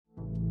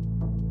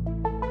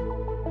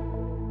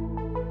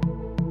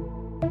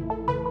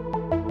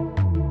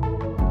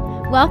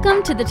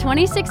Welcome to the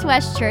 26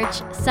 West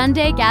Church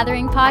Sunday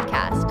Gathering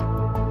Podcast.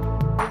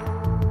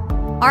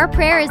 Our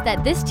prayer is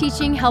that this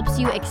teaching helps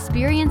you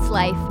experience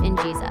life in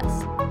Jesus.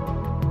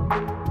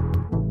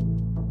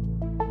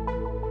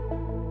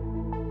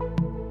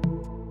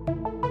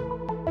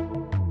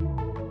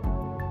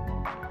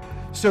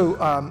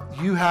 So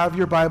you have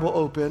your Bible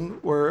open.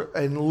 We're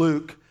in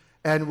Luke,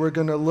 and we're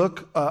going to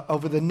look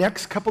over the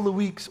next couple of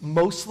weeks,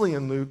 mostly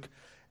in Luke,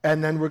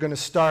 and then we're going to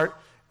start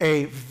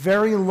a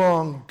very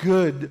long,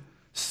 good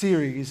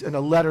series in a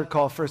letter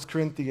called 1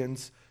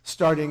 Corinthians,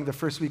 starting the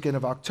first weekend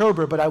of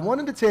October. But I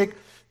wanted to take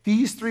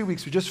these 3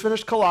 weeks. We just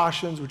finished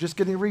Colossians. We're just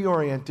getting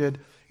reoriented.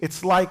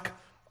 It's like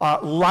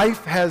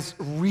life has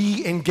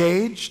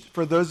re-engaged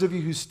for those of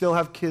you who still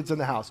have kids in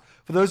the house.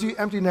 For those of you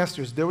empty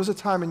nesters, there was a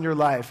time in your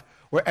life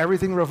where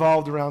everything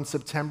revolved around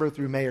September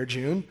through May or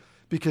June,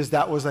 because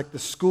that was like the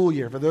school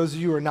year. For those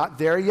of you who are not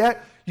there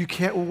yet, you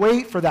can't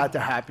wait for that to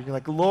happen. You're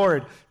like,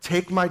 Lord,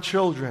 take my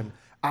children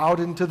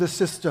out into the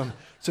system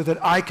so that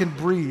I can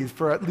breathe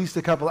for at least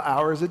a couple of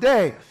hours a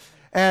day.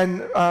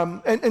 And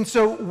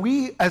so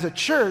we, as a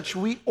church,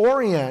 we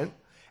orient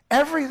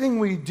everything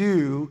we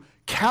do,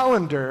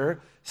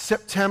 calendar,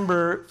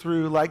 September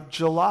through like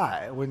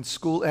July. When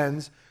school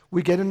ends,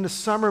 we get into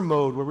summer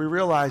mode where we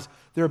realize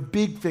there are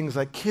big things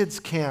like kids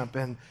camp,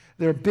 and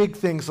there are big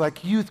things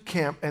like youth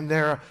camp, and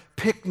there are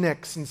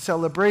picnics and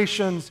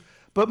celebrations,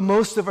 but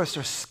most of us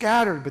are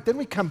scattered. But then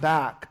we come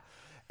back,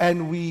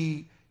 and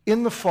we,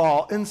 in the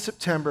fall, in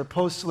September,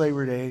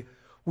 post-Labor Day,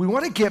 we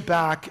want to get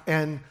back,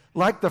 and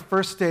like the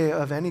first day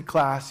of any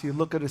class, you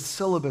look at a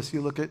syllabus, you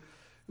look at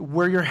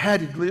where you're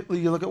headed,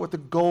 you look at what the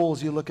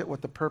goals, you look at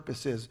what the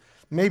purpose is.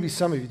 Maybe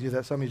some of you do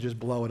that. Some of you just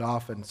blow it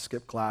off and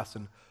skip class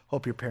and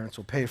hope your parents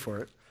will pay for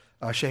it.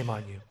 Shame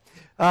on you.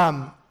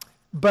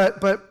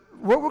 But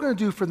what we're going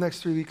to do for the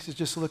next 3 weeks is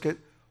just look at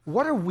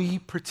what are we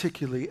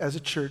particularly as a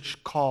church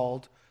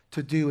called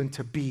to do and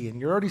to be.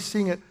 And you're already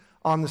seeing it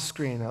on the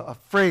screen, a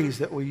phrase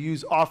that we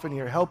use often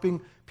here, helping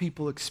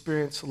people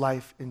experience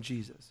life in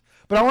Jesus.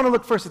 But I want to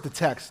look first at the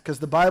text, because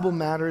the Bible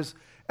matters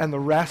and the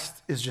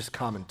rest is just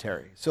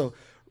commentary. So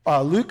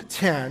Luke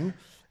 10,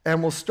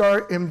 and we'll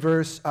start in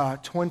verse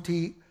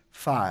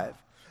 25.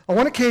 On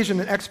one occasion,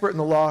 an expert in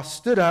the law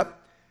stood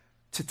up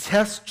to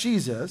test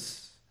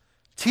Jesus.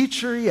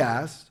 Teacher, he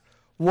asked,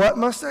 what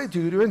must I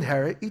do to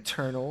inherit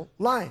eternal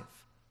life?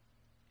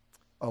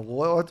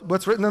 Well,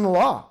 what's written in the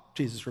law?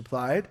 Jesus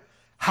replied.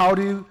 How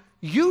do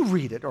you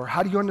read it, or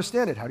how do you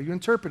understand it? How do you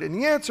interpret it? And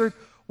he answered,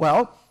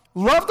 well,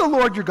 love the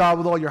Lord your God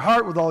with all your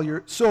heart, with all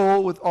your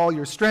soul, with all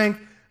your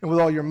strength, and with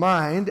all your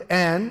mind,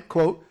 and,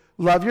 quote,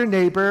 love your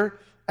neighbor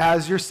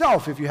as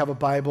yourself. If you have a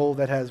Bible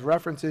that has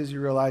references,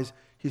 you realize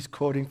he's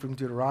quoting from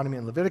Deuteronomy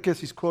and Leviticus.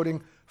 He's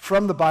quoting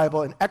from the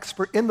Bible. An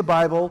expert in the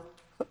Bible,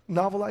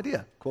 novel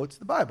idea, quotes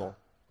the Bible.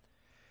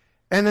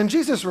 And then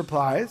Jesus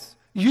replies,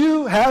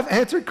 you have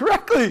answered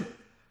correctly.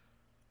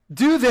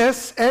 Do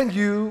this and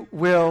you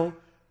will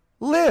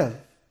live.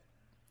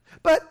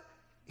 But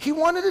he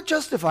wanted to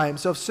justify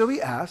himself, so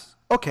he asked,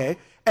 okay,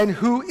 and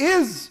who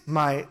is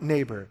my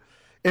neighbor?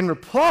 In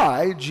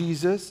reply,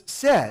 Jesus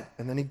said,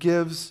 and then he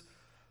gives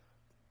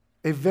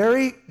a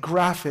very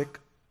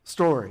graphic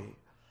story.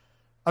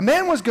 A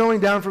man was going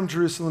down from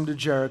Jerusalem to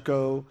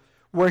Jericho,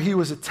 where he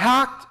was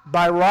attacked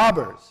by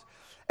robbers.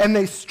 And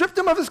they stripped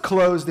him of his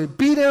clothes, they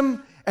beat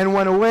him, and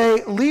went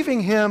away,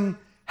 leaving him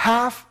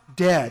half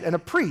dead. And a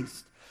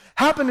priest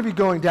happened to be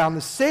going down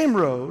the same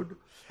road,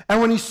 and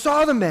when he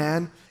saw the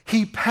man,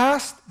 he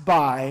passed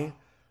by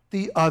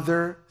the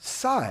other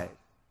side.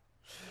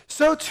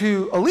 So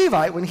too, a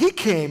Levite, when he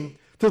came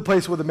to the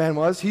place where the man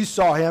was, he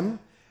saw him,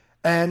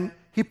 and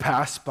he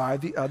passed by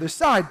the other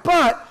side.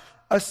 But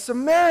a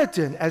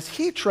Samaritan, as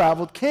he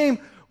traveled, came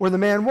where the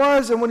man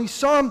was, and when he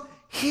saw him,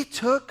 he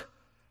took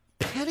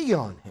pity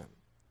on him.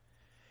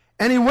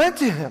 And he went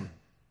to him,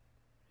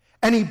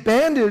 and he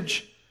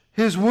bandaged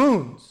his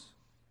wounds,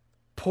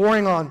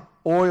 pouring on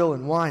oil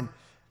and wine.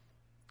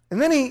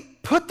 And then he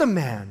put the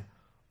man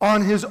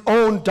on his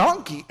own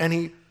donkey, and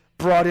he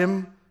brought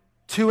him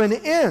to an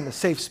inn, a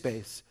safe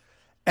space,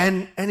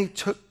 and he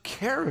took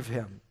care of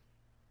him.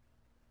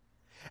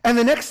 And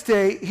the next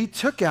day, he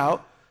took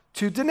out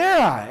 2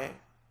 denarii,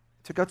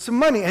 took out some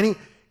money, and he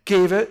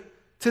gave it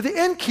to the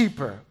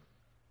innkeeper.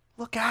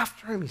 Look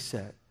after him, he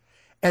said.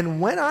 And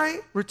when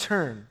I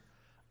return,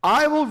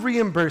 I will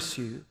reimburse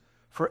you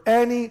for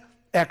any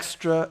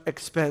extra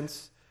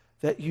expense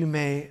that you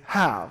may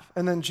have.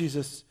 And then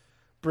Jesus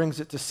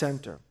brings it to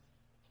center.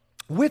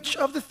 Which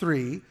of the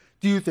 3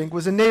 do you think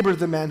was a neighbor of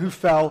the man who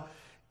fell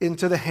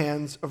into the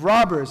hands of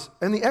robbers?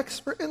 And the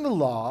expert in the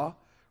law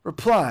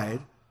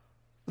replied,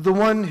 the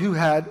one who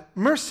had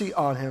mercy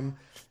on him.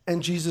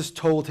 And Jesus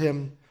told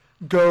him,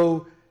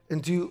 go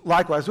and do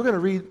likewise. We're going to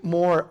read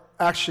more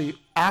actually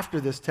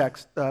after this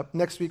text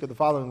next week or the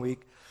following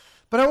week.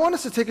 But I want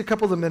us to take a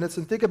couple of minutes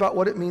and think about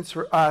what it means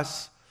for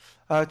us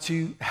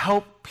to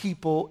help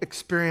people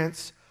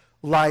experience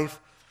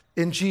life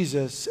in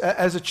Jesus.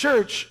 As a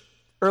church,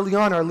 early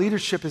on, our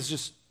leadership is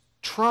just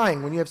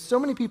trying. When you have so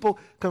many people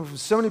come from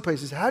so many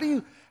places, how do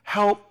you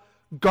help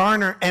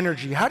garner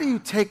energy? How do you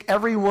take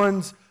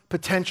everyone's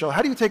potential?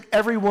 How do you take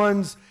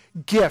everyone's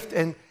gift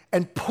and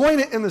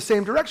point it in the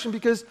same direction?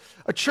 Because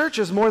a church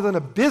is more than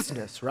a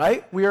business,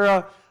 right? We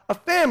are a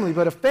family,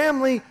 but a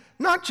family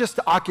not just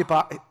to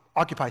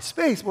occupy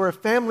space. We're a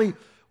family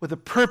with a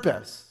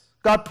purpose.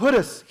 God put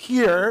us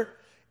here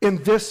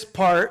in this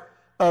part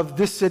of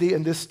this city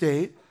and this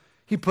state.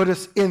 He put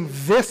us in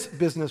this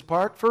business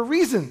park for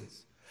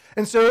reasons.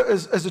 And so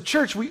as a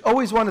church, we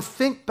always want to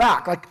think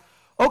back, like,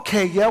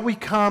 okay, yeah, we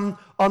come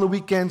on the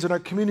weekends and our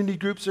community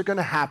groups are going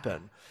to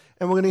happen.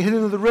 And we're going to hit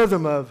into the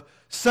rhythm of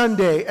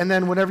Sunday, and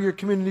then whenever your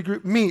community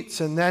group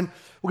meets, and then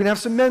we're going to have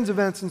some men's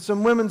events and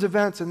some women's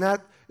events, and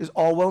that is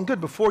all well and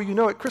good. Before you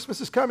know it, Christmas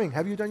is coming.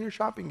 Have you done your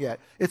shopping yet?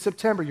 It's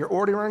September. You're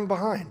already running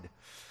behind.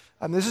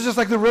 This is just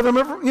like the rhythm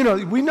of,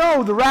 we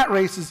know the rat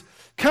race is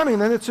coming,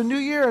 and then it's a new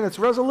year, and it's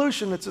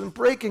resolution, it's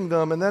breaking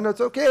them, and then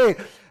it's okay.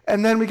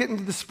 And then we get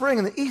into the spring,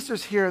 and the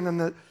Easter's here, and then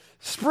the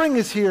spring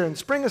is here, and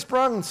spring is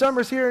sprung, and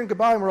summer's here, and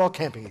goodbye, and we're all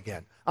camping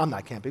again. I'm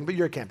not camping, but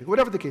you're camping,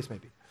 whatever the case may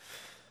be.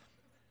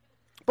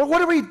 But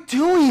what are we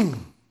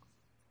doing?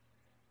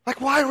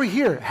 Like, why are we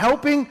here?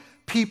 Helping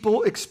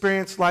people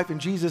experience life in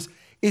Jesus.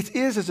 It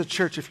is, as a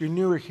church, if you're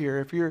newer here,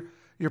 if you're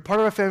part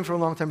of our family for a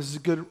long time, this is a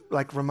good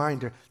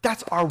reminder.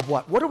 That's our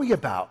what. What are we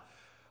about?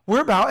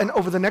 We're about, and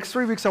over the next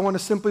 3 weeks, I want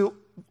to simply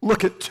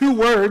look at 2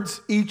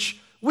 words each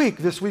week.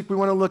 This week, we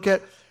want to look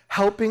at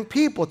helping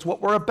people. It's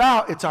what we're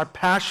about. It's our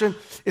passion.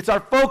 It's our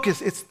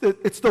focus. It's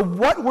the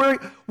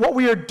what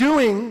we are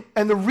doing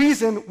and the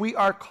reason we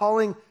are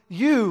calling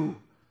you.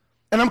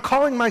 And I'm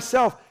calling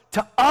myself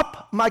to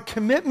up my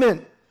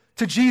commitment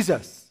to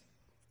Jesus.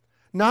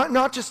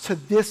 Not just to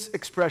this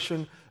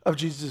expression of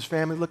Jesus'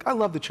 family. Look, I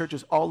love the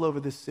churches all over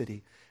this city.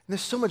 And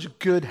there's so much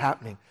good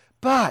happening.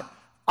 But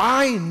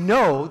I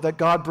know that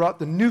God brought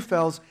the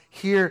Newfells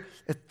here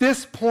at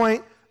this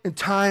point in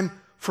time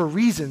for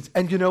reasons.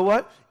 And you know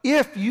what?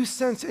 If you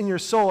sense in your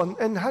soul,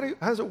 and how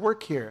does it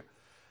work here?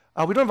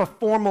 We don't have a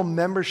formal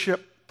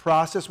membership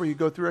process where you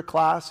go through a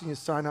class and you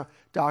sign a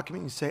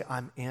document and you say,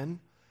 I'm in.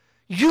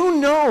 You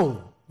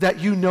know that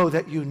you know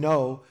that you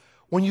know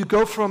when you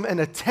go from an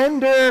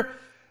attender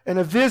and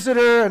a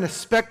visitor and a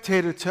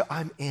spectator to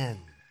I'm in.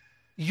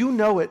 You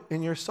know it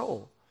in your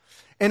soul.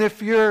 And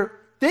if you're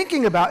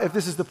thinking about if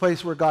this is the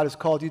place where God has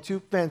called you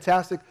to,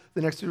 fantastic.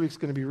 The next 2 weeks is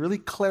going to be really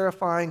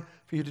clarifying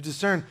for you to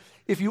discern.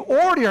 If you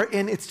already are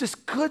in, it's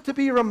just good to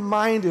be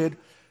reminded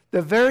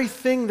the very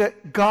thing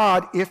that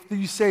God, if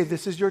you say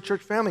this is your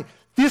church family,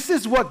 this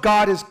is what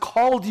God has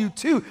called you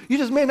to. You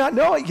just may not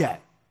know it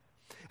yet.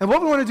 And what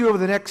we want to do over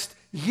the next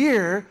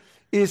year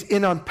is,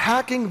 in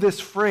unpacking this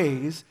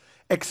phrase,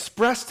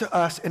 express to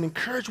us and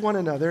encourage one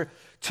another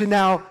to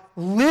now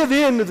live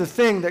into the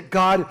thing that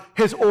God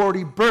has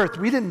already birthed.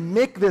 We didn't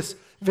make this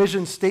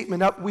vision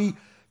statement up. We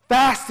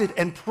fasted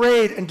and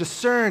prayed and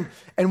discerned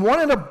and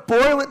wanted to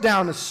boil it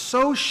down to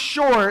so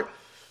short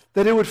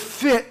that it would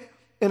fit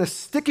in a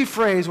sticky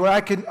phrase where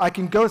I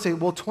can go and say,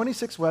 well,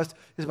 26 West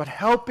is about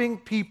helping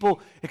people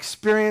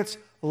experience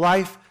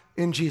life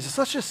in Jesus.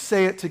 Let's just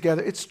say it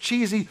together. It's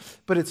cheesy,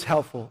 but it's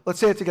helpful. Let's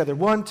say it together.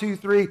 1, 2,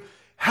 3.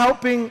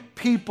 Helping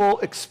people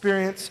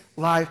experience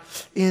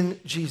life in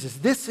Jesus.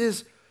 This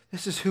is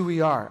who we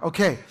are.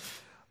 Okay.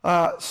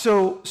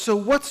 So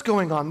what's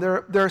going on?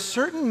 There are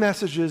certain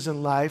messages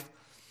in life,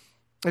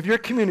 if you're a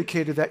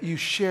communicator, that you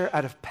share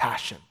out of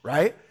passion,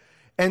 right?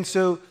 And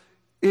so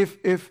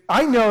if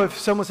I know if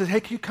someone says,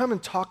 hey, can you come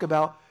and talk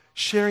about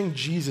sharing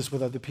Jesus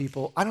with other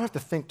people, I don't have to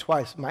think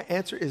twice. My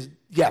answer is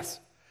yes.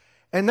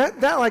 And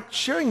that like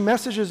sharing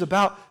messages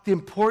about the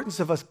importance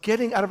of us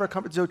getting out of our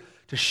comfort zone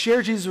to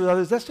share Jesus with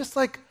others, that's just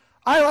like,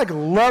 I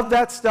love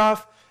that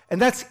stuff,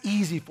 and that's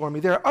easy for me.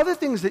 There are other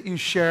things that you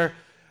share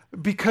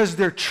because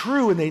they're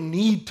true and they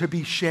need to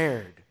be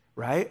shared,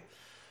 right?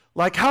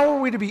 Like, how are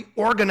we to be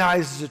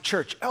organized as a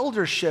church?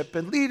 Eldership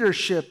and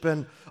leadership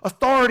and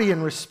authority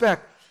and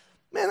respect.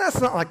 Man,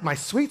 that's not like my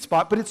sweet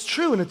spot, but it's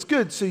true and it's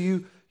good, so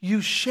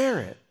you share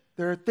it.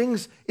 There are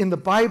things in the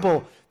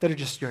Bible that are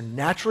just, you're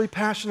naturally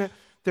passionate.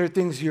 There are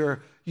things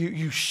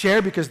you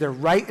share because they're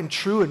right and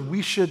true, and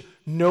we should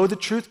know the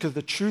truth because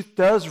the truth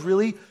does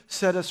really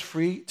set us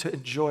free to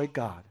enjoy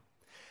God.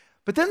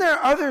 But then there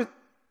are other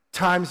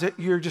times that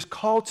you're just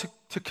called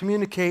to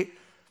communicate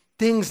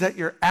things that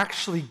you're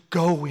actually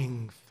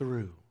going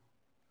through.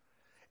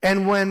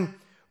 And when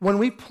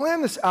we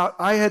planned this out,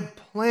 I had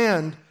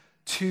planned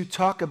to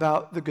talk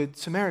about the Good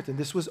Samaritan.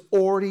 This was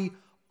already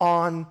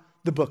on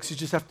the books. You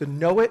just have to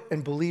know it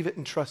and believe it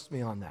and trust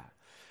me on that.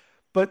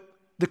 But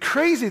the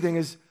crazy thing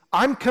is,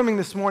 I'm coming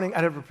this morning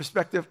out of a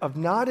perspective of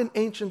not an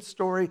ancient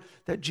story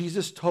that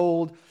Jesus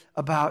told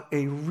about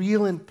a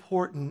real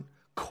important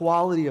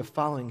quality of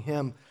following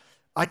him.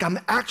 Like, I'm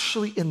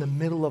actually in the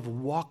middle of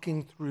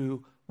walking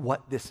through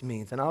what this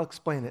means, and I'll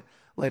explain it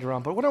later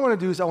on. But what I want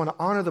to do is I want to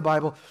honor the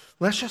Bible.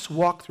 Let's just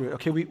walk through it.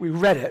 Okay, we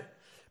read it,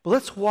 but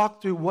let's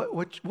walk through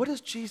what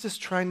is Jesus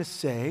trying to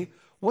say?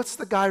 What's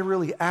the guy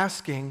really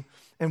asking?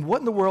 And what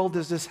in the world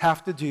does this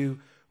have to do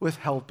with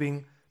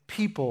helping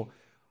people?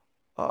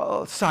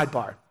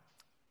 Sidebar.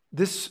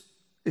 This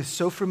is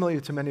so familiar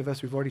to many of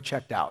us, we've already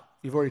checked out.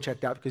 You've already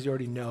checked out because you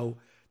already know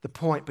the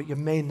point, but you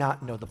may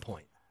not know the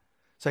point.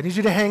 So I need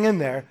you to hang in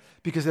there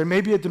because there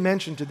may be a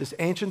dimension to this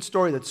ancient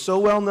story that's so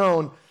well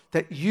known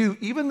that you,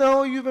 even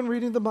though you've been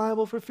reading the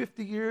Bible for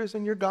 50 years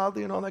and you're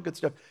godly and all that good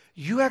stuff,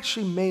 you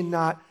actually may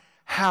not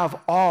have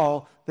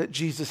all that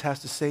Jesus has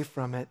to say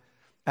from it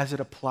as it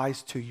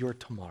applies to your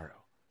tomorrow.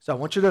 So I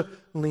want you to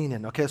lean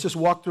in. Okay, let's just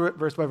walk through it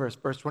verse by verse.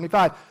 Verse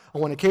 25,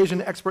 on one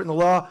occasion, an expert in the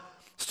law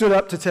stood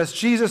up to test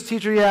Jesus.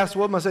 Teacher, he asked,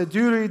 what must I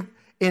do to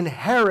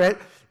inherit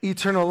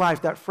eternal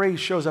life? That phrase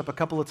shows up a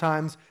couple of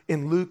times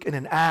in Luke and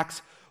in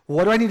Acts.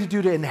 What do I need to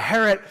do to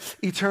inherit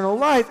eternal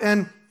life?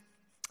 And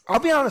I'll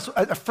be honest,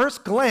 at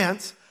first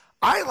glance,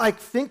 I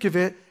think of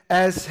it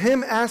as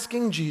him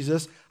asking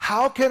Jesus,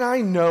 how can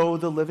I know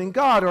the living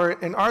God? Or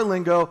in our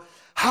lingo,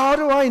 how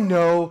do I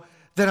know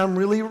that I'm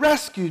really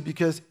rescued?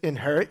 Because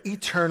inherit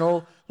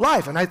eternal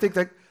life. And I think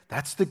that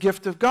that's the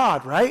gift of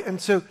God, right? And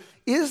so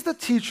is the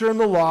teacher in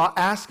the law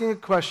asking a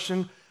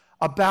question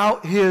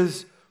about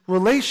his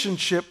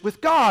relationship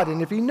with God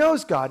and if he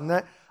knows God? And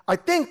that I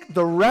think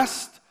the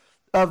rest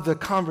of the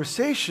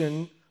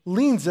conversation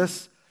leads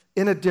us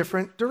in a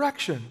different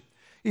direction.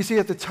 You see,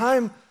 at the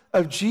time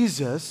of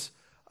Jesus,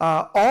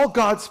 all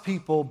God's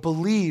people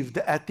believed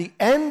that at the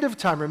end of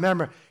time,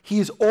 remember,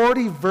 he's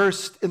already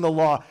versed in the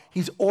law.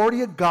 He's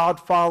already a God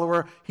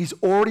follower. He's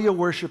already a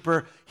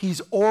worshiper. He's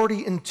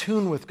already in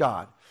tune with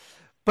God.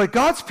 But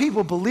God's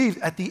people believed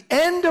at the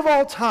end of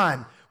all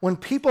time, when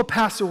people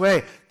pass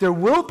away, there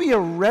will be a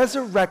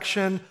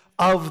resurrection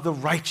of the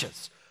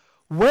righteous.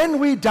 When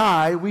we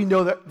die, we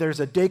know that there's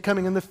a day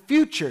coming in the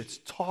future. It's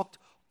talked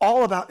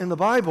all about in the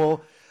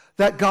Bible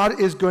that God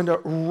is going to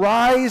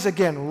raise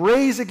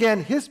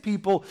again his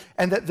people,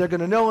 and that they're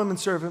going to know him and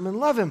serve him and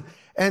love him.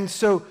 And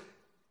so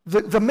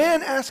the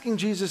man asking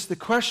Jesus the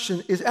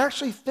question is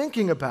actually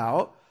thinking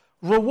about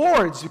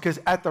rewards, because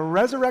at the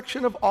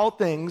resurrection of all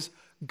things,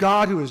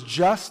 God, who is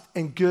just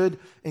and good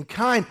and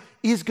kind,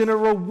 is going to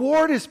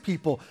reward his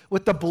people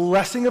with the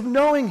blessing of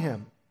knowing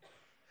him.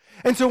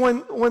 And so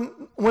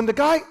when the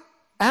guy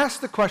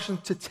asked the question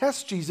to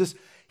test Jesus,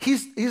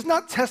 he's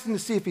not testing to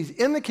see if he's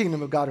in the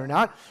kingdom of God or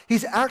not.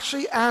 He's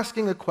actually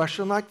asking a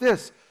question like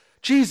this: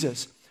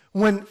 Jesus,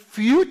 when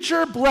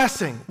future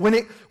blessing, when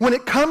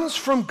it comes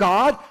from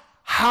God,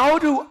 how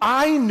do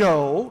I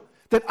know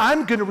that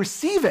I'm going to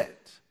receive it?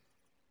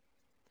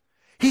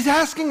 He's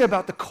asking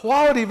about the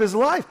quality of his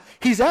life.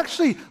 He's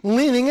actually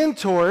leaning in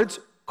towards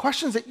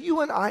questions that you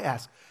and I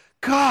ask.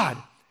 God,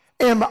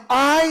 am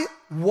I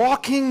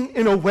walking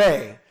in a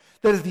way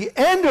that at the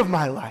end of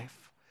my life,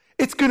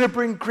 it's going to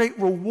bring great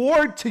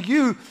reward to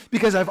you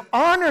because I've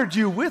honored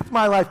you with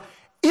my life?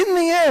 In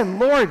the end,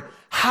 Lord,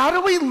 how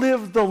do we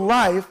live the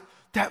life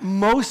that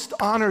most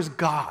honors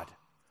God?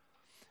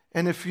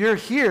 And if you're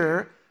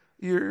here,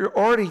 you're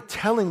already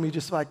telling me,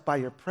 just like by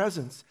your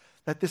presence,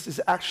 that this is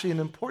actually an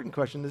important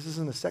question. This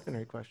isn't a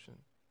secondary question.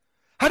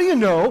 How do you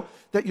know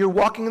that you're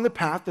walking in the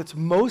path that's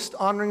most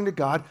honoring to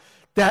God,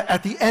 that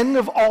at the end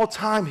of all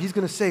time, he's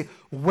going to say,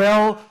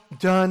 well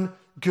done,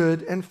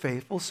 good and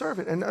faithful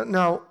servant? And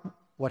now,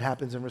 what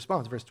happens in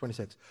response? Verse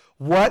 26.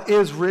 What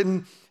is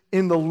written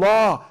in the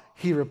law?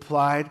 He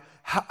replied.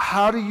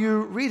 How do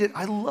you read it?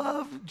 I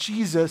love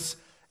Jesus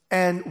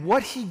and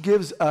what he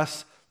gives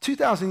us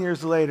 2,000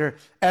 years later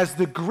as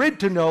the grid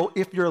to know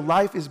if your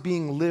life is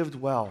being lived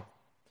well.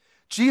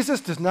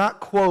 Jesus does not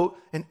quote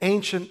an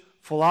ancient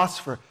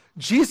philosopher.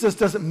 Jesus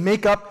doesn't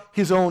make up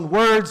his own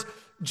words.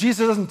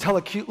 Jesus doesn't tell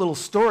a cute little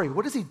story.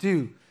 What does he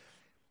do?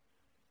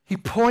 He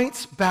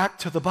points back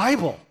to the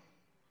Bible.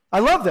 I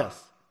love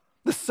this.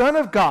 The Son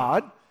of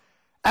God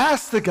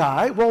asks the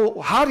guy,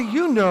 well, how do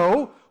you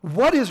know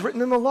what is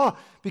written in the law?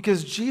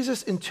 Because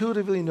Jesus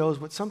intuitively knows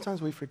what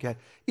sometimes we forget.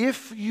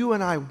 If you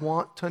and I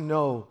want to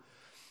know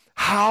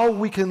how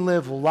we can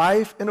live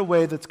life in a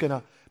way that's going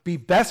to be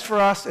best for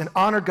us and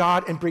honor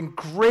God and bring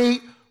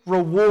great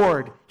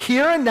reward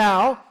here and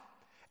now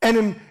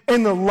and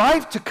in the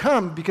life to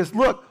come, because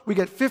look, we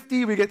get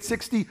 50, we get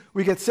 60,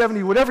 we get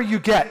 70, whatever you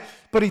get,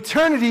 but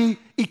eternity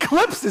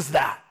eclipses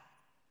that.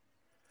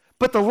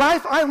 But the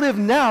life I live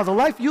now, the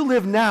life you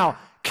live now,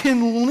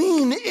 can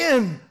lean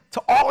in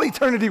to all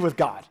eternity with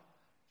God.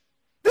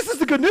 This is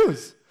the good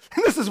news.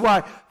 And this is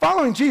why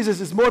following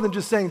Jesus is more than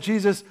just saying,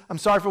 Jesus, I'm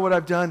sorry for what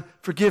I've done,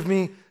 forgive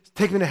me,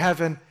 take me to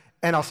heaven,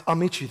 and I'll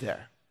meet you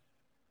there.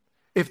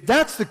 If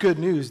that's the good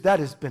news, that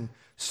has been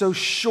so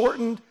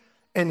shortened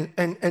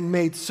and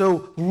made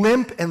so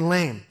limp and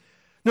lame.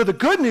 No, the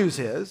good news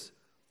is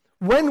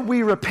when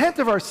we repent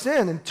of our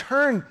sin and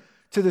turn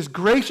to this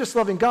gracious,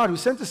 loving God who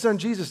sent his son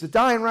Jesus to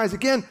die and rise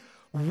again,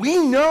 we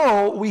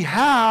know we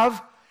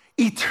have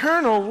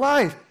eternal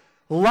life.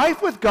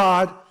 Life with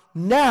God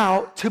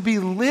now, to be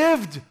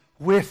lived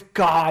with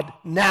God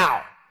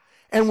now.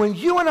 And when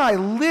you and I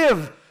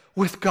live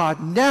with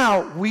God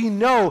now, we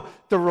know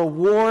the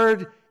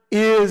reward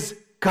is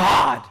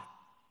God.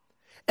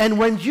 And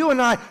when you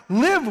and I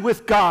live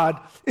with God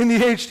in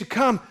the age to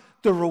come,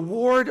 the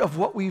reward of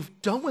what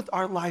we've done with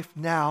our life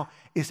now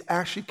is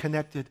actually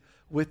connected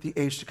with the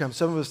age to come.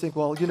 Some of us think,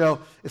 well,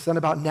 it's not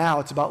about now,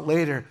 it's about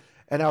later.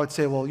 And I would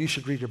say, well, you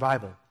should read your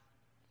Bible.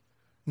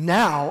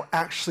 Now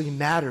actually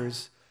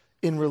matters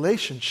in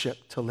relationship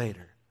to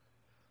later.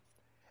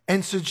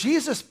 And so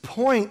Jesus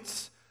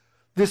points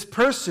this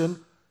person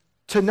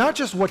to not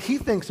just what he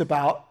thinks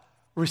about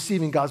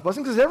receiving God's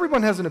blessing, because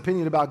everyone has an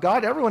opinion about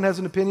God. Everyone has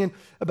an opinion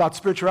about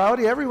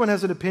spirituality. Everyone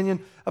has an opinion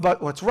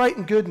about what's right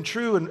and good and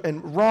true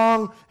and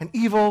wrong and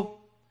evil.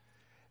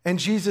 And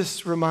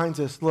Jesus reminds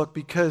us, look,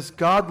 because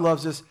God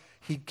loves us,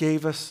 he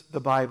gave us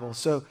the Bible.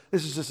 So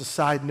this is just a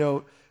side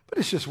note, but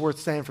it's just worth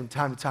saying from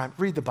time to time.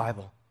 Read the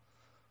Bible.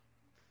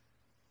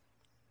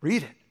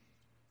 Read it.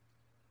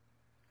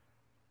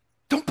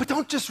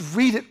 Don't just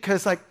read it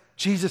because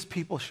Jesus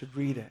people should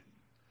read it.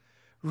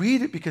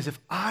 Read it because if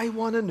I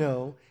want to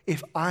know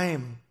if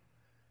I'm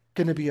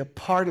going to be a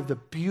part of the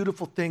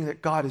beautiful thing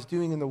that God is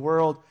doing in the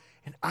world,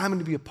 and I'm going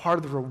to be a part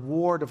of the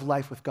reward of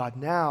life with God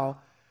now,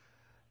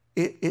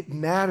 it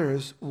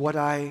matters what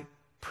I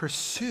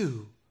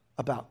pursue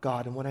about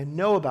God and what I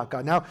know about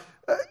God. Now,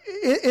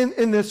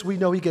 in this, we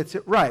know he gets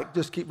it right.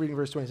 Just keep reading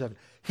verse 27.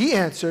 He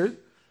answered,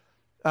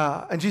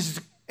 and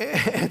Jesus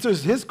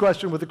answers his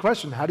question with a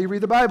question. How do you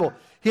read the Bible?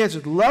 He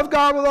answered, love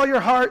God with all your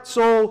heart,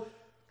 soul,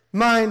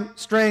 mind,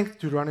 strength,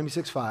 Deuteronomy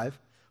 6:5.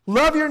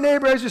 Love your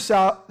neighbor as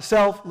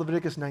yourself,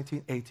 Leviticus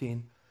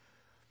 19:18.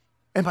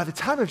 And by the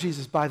time of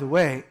Jesus, by the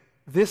way,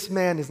 this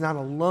man is not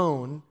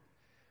alone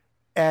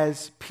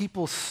as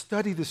people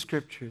study the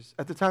scriptures.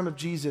 At the time of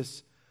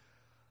Jesus,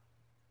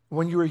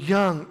 when you were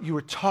young, you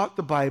were taught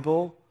the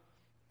Bible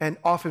and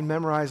often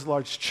memorized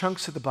large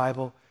chunks of the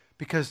Bible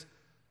because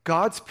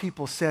God's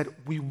people said,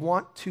 we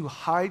want to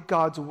hide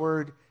God's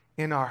word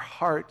in our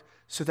heart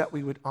so that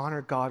we would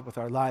honor God with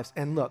our lives.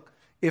 And look,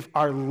 if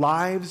our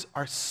lives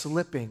are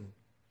slipping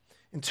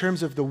in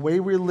terms of the way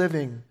we're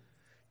living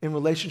in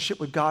relationship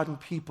with God and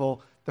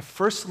people, the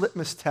first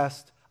litmus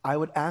test I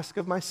would ask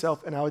of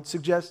myself, and I would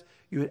suggest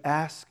you would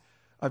ask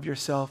of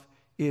yourself,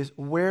 is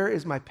where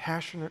is my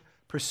passionate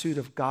pursuit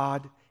of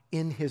God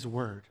in his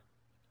word?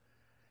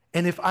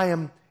 And if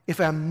I'm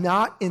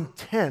not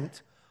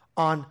intent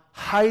on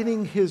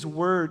hiding his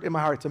word in my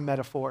heart, it's a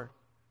metaphor,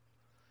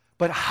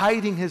 but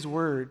hiding his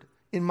word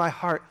in my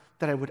heart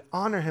that I would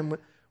honor him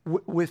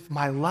with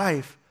my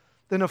life,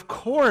 then of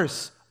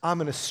course I'm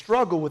going to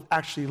struggle with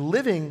actually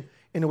living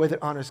in a way that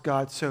honors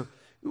God. So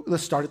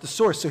let's start at the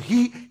source. So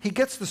he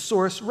gets the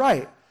source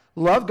right.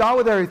 Love God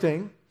with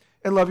everything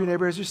and love your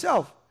neighbor as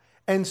yourself.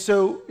 And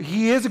so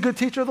he is a good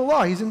teacher of the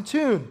law. He's in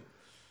tune.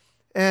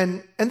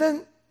 And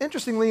then,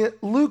 interestingly,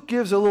 Luke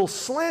gives a little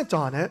slant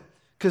on it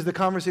because the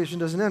conversation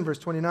doesn't end. Verse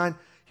 29,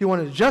 he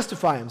wanted to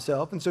justify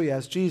himself, and so he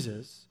asked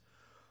Jesus,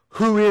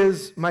 who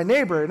is my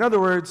neighbor? In other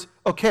words,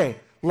 okay,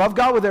 love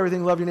God with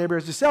everything, love your neighbor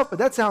as yourself, but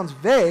that sounds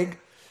vague.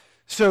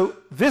 So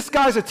this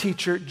guy's a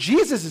teacher.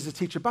 Jesus is a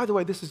teacher. By the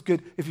way, this is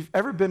good. If you've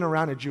ever been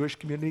around a Jewish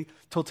community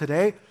till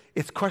today,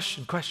 it's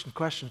question, question,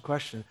 question,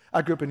 question.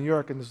 I grew up in New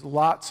York, and there's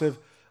lots of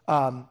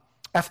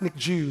ethnic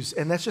Jews,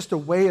 and that's just a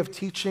way of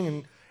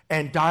teaching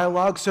and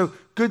dialogue. So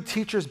good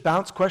teachers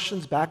bounce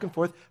questions back and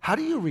forth. How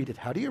do you read it?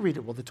 How do you read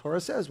it? Well, the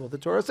Torah says. Well, the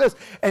Torah says.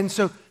 And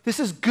so this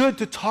is good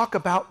to talk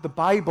about the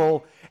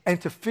Bible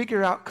and to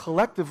figure out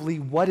collectively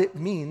what it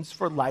means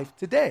for life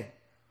today.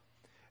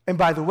 And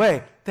by the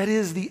way, that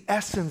is the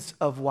essence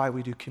of why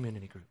we do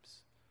community groups.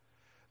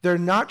 They're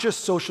not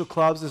just social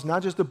clubs. It's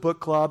not just a book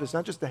club. It's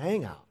not just a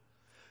hangout.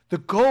 The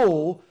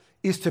goal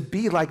is to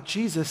be like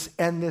Jesus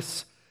and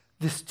this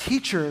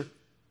teacher,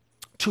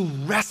 to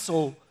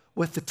wrestle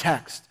with the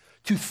text,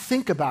 to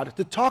think about it,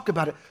 to talk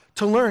about it,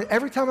 to learn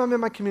every time I'm in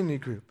my community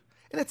group.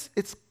 And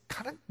it's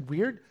kind of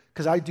weird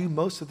because I do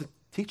most of the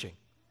teaching.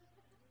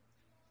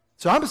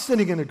 So I'm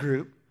sitting in a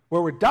group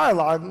where we're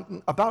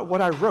dialoguing about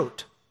what I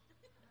wrote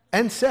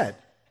and said.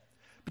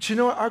 But you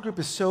know what? Our group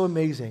is so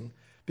amazing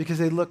because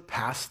they look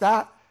past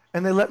that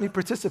and they let me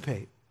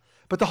participate.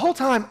 But the whole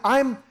time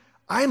I'm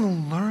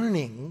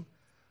learning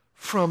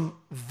from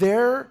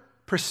their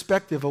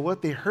perspective of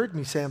what they heard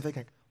me say. I'm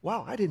thinking,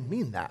 wow, I didn't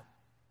mean that.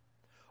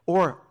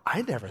 Or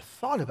I never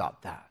thought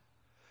about that.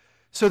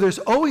 So there's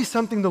always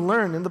something to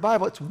learn in the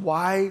Bible. It's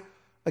why,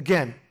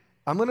 again,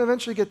 I'm going to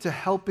eventually get to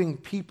helping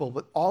people,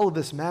 but all of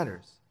this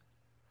matters.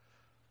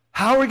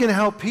 How are we going to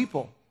help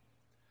people?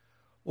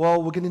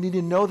 Well, we're going to need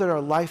to know that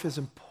our life is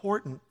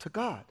important to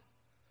God.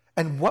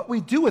 And what we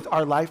do with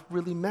our life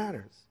really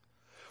matters.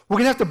 We're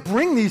going to have to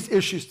bring these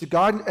issues to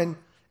God,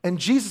 and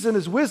Jesus in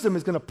his wisdom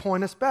is going to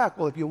point us back.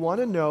 Well, if you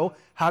want to know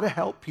how to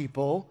help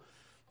people,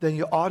 then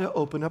you ought to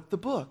open up the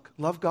book.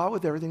 Love God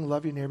with everything,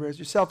 love your neighbor as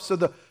yourself. So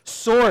the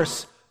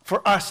source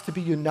for us to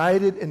be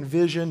united in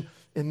vision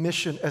and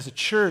mission as a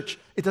church,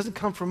 it doesn't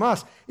come from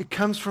us. It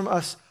comes from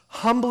us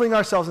humbling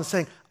ourselves and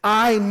saying,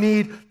 I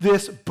need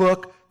this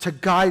book to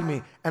guide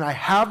me. And I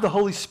have the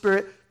Holy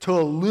Spirit to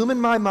illumine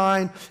my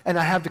mind, and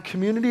I have the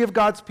community of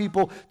God's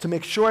people to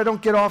make sure I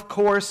don't get off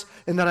course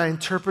and that I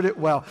interpret it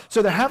well.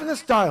 So they're having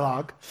this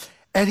dialogue,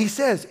 and he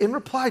says, in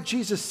reply,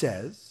 Jesus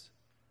says,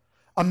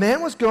 a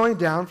man was going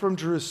down from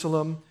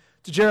Jerusalem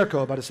to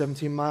Jericho, about a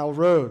 17-mile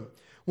road,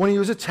 when he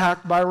was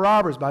attacked by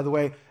robbers. By the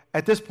way,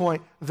 at this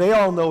point, they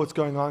all know what's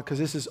going on because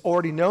this is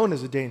already known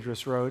as a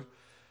dangerous road.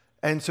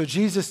 And so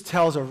Jesus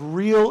tells a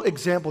real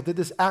example. Did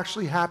this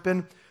actually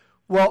happen?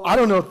 Well, I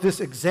don't know if this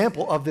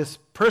example of this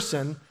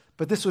person,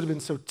 but this would have been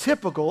so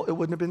typical, it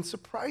wouldn't have been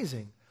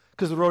surprising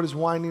because the road is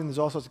winding, there's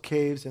all sorts of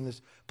caves, and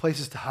there's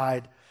places to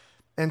hide.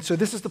 And so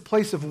this is the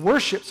place of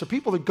worship. So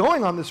people are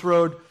going on this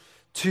road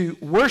to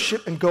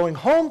worship and going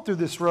home through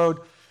this road,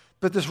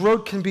 but this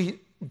road can be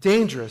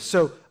dangerous.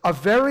 So a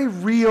very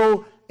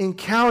real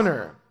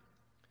encounter.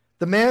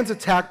 The man's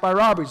attacked by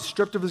robbers,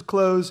 stripped of his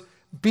clothes,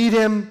 beat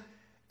him,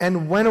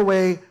 and went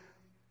away,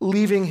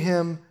 leaving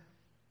him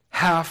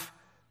half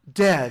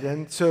dead.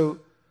 And so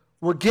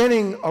we're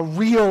getting a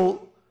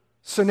real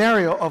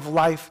scenario of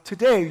life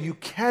today. You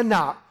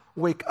cannot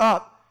wake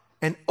up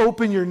and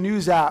open your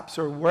news apps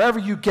or wherever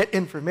you get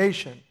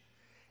information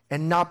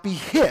and not be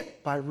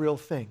hit by real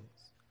things.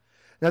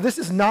 Now, this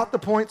is not the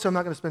point, so I'm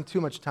not going to spend too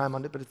much time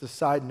on it, but it's a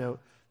side note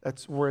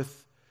that's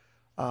worth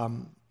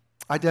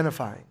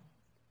identifying.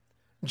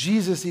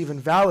 Jesus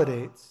even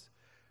validates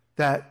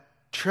that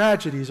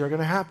tragedies are going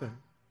to happen.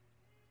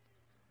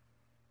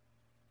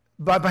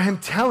 By him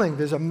telling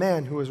there's a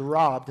man who was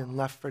robbed and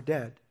left for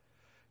dead.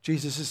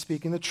 Jesus is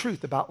speaking the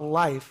truth about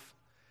life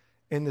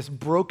in this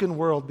broken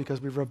world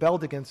because we've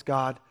rebelled against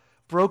God.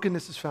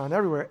 Brokenness is found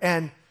everywhere,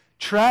 and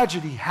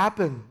tragedy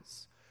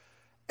happens.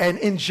 And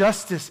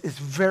injustice is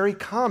very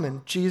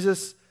common.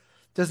 Jesus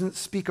doesn't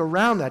speak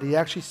around that. He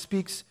actually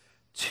speaks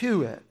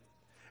to it.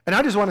 And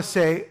I just want to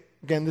say,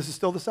 again, this is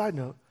still the side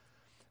note,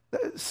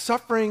 that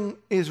suffering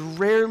is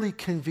rarely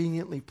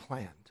conveniently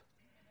planned.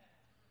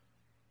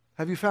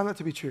 Have you found that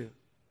to be true?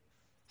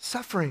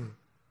 Suffering,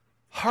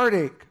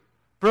 heartache,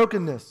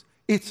 brokenness,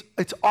 it's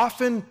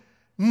often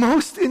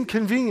most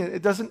inconvenient.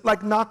 It doesn't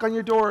like knock on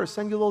your door or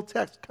send you a little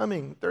text,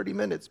 coming, 30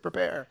 minutes,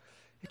 prepare.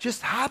 It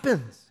just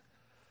happens.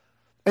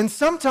 And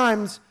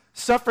sometimes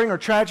suffering or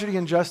tragedy,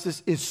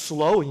 injustice is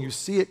slow and you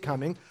see it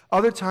coming.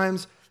 Other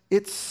times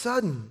it's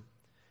sudden.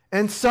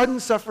 And sudden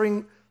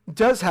suffering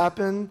does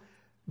happen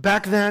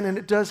back then and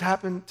it does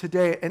happen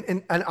today.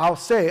 And I'll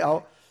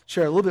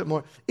share a little bit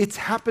more. It's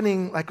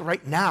happening like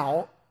right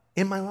now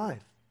in my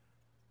life.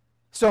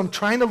 So I'm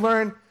trying to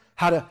learn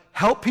how to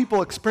help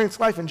people experience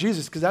life in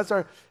Jesus because that's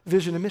our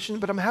vision and mission.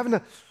 But I'm having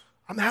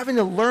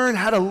to learn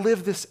how to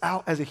live this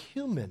out as a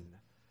human.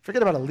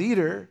 Forget about a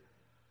leader.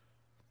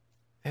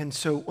 And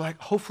so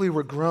hopefully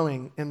we're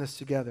growing in this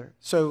together.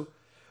 So,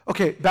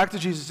 okay, back to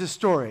Jesus'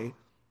 story.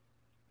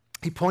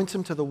 He points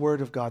him to the Word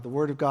of God. The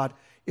Word of God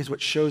is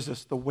what shows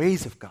us the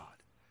ways of God.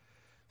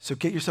 So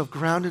get yourself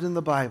grounded in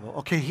the Bible.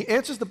 Okay, he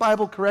answers the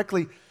Bible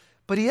correctly,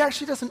 but he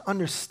actually doesn't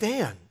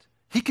understand.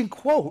 He can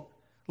quote,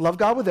 love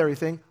God with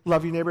everything,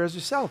 love your neighbor as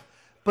yourself.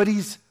 But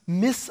he's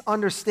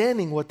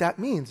misunderstanding what that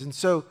means. And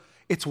so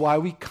it's why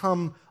we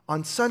come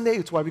on Sunday.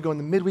 It's why we go in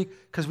the midweek,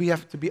 because we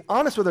have to be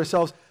honest with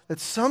ourselves that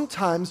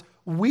sometimes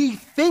we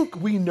think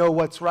we know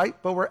what's right,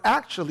 but we're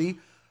actually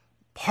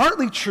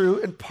partly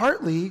true and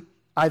partly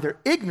either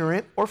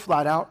ignorant or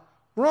flat out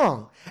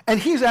wrong. And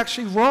he's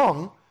actually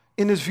wrong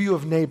in his view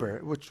of neighbor,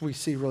 which we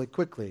see really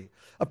quickly.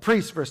 A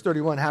priest, verse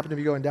 31, happened to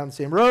be going down the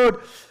same road.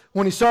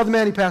 When he saw the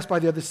man, he passed by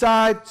the other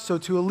side. So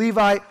to a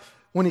Levite,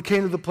 when he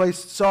came to the place,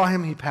 saw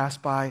him, he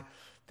passed by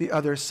the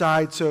other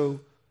side. So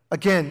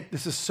again,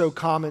 this is so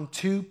common.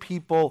 Two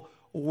people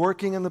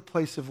working in the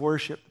place of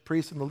worship, the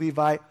priest and the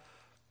Levite,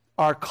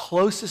 are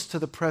closest to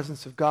the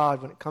presence of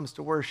God when it comes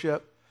to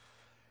worship.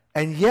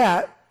 And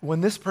yet,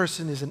 when this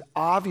person is in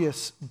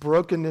obvious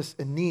brokenness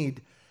and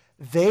need,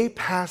 they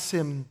pass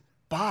him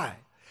by.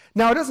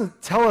 Now, it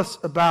doesn't tell us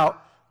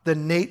about the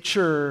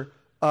nature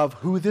of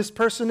who this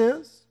person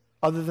is,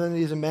 other than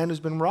he's a man who's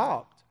been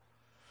robbed.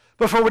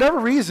 But for whatever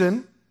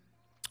reason,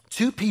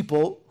 two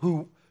people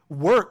who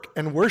work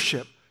and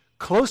worship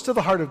close to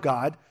the heart of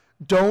God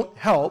don't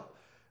help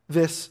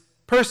this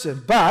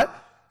person. But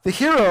the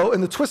hero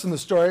and the twist in the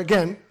story,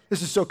 again,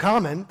 this is so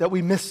common that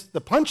we miss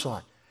the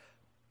punchline.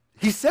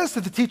 He says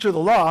to the teacher of the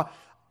law,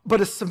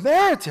 but a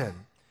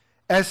Samaritan,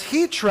 as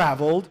he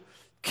traveled,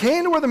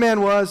 came to where the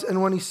man was,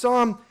 and when he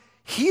saw him,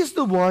 he's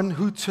the one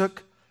who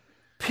took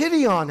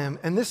pity on him.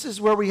 And this is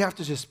where we have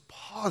to just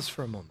pause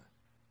for a moment.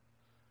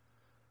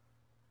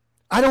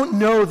 I don't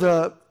know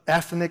the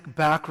ethnic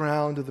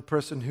background of the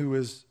person who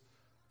is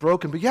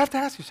broken, but you have to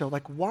ask yourself,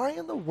 why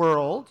in the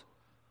world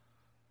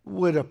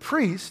would a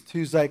priest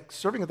who's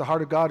serving at the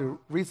heart of God, who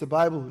reads the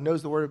Bible, who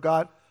knows the Word of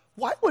God,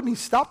 why wouldn't he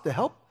stop to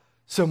help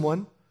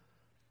someone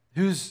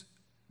who's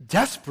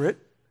desperate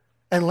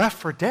and left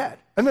for dead?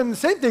 And then the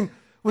same thing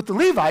with the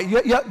Levite.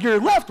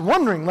 You're left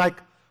wondering,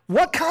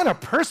 what kind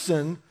of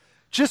person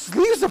just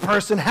leaves a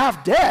person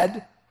half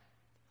dead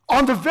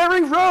on the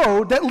very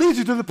road that leads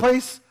you to the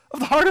place of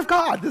the heart of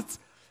God?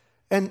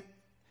 And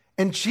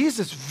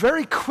Jesus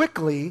very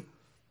quickly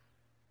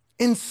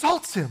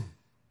insults him.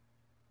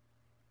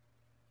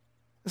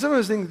 Some of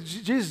us think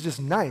Jesus is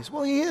just nice.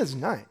 Well, he is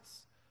nice.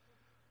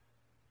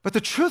 But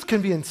the truth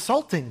can be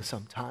insulting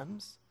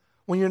sometimes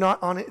when you're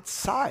not on its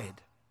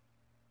side.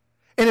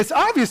 And it's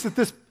obvious that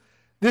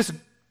this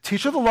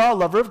teacher of the law, a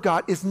lover of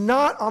God, is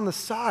not on the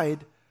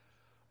side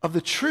of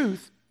the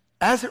truth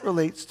as it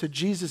relates to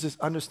Jesus'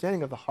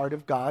 understanding of the heart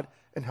of God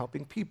and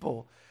helping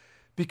people.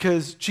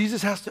 Because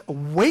Jesus has to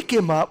wake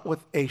him up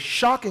with a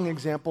shocking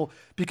example,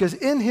 because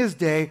in his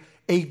day,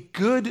 a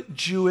good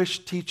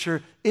Jewish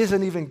teacher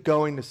isn't even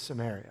going to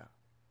Samaria.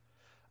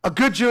 A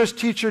good Jewish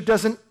teacher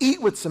doesn't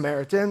eat with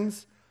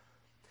Samaritans,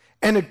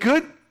 and a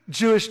good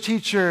Jewish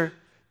teacher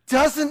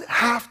doesn't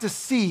have to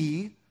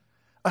see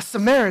a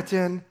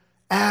Samaritan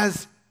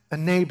as a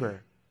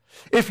neighbor.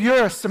 If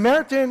you're a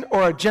Samaritan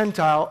or a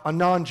Gentile, a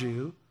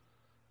non-Jew,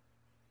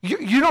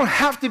 you don't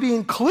have to be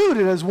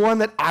included as one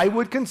that I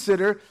would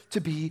consider to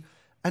be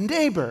a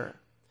neighbor.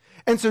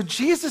 And so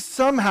Jesus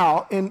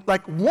somehow, in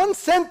like one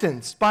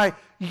sentence, by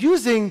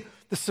using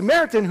the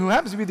Samaritan, who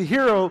happens to be the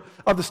hero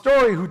of the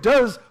story, who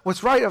does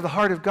what's right of the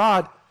heart of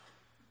God,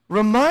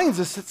 reminds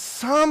us that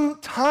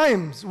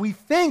sometimes we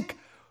think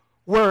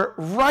we're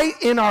right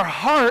in our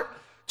heart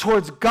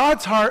towards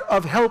God's heart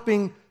of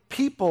helping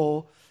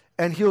people,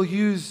 and he'll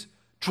use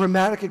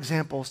dramatic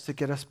examples to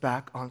get us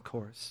back on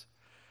course.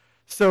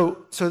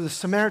 So the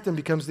Samaritan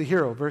becomes the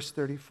hero, verse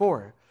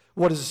 34.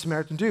 What does the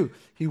Samaritan do?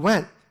 He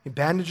went, he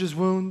bandages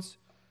wounds,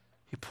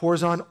 he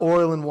pours on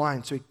oil and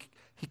wine, so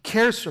he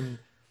cares for him.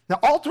 Now,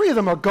 all three of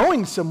them are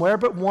going somewhere,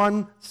 but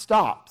one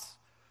stops.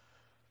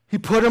 He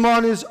put him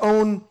on his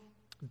own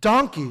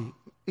donkey.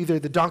 Either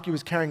the donkey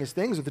was carrying his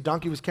things or the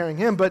donkey was carrying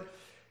him, but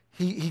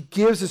he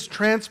gives his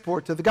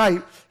transport to the guy.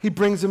 He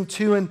brings him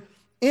to an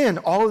inn.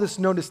 All of this,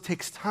 notice,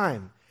 takes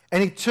time.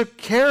 And he took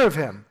care of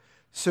him.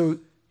 So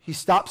he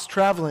stops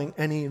traveling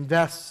and he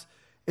invests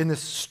in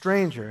this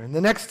stranger. And the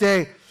next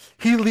day,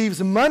 he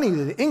leaves money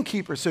to the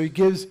innkeeper, so he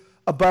gives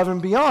above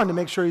and beyond to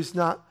make sure he's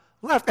not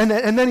left. And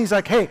then he's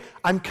like, hey,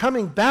 I'm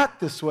coming back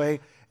this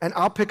way, and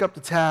I'll pick up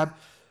the tab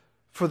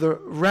for the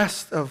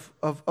rest of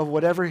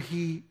whatever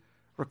he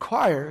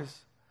requires.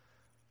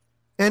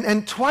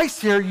 And twice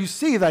here you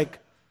see, like,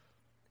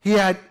 he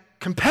had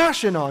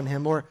compassion on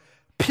him or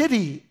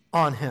pity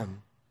on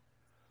him.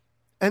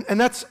 And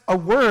that's a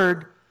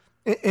word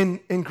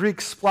in Greek,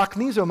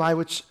 splachnizomai,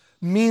 which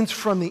means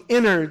from the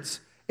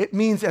innards. It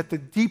means at the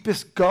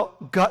deepest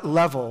gut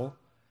level.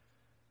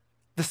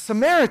 The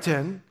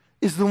Samaritan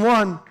is the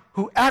one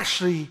who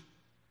actually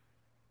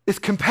is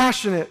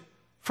compassionate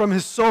from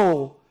his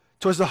soul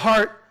towards the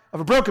heart of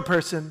a broken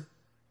person.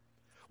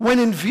 When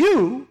in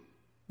view,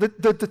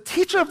 the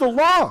teacher of the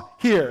law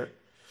here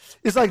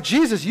is like,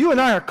 Jesus, you and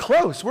I are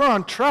close. We're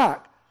on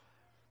track.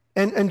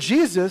 And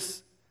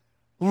Jesus,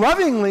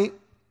 lovingly,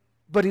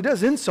 but he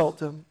does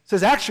insult him,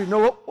 says, actually,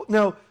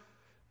 no,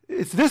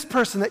 it's this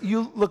person that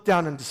you look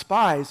down and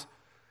despise.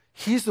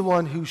 He's the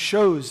one who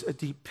shows a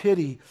deep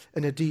pity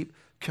and a deep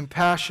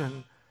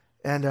compassion.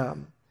 And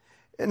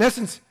in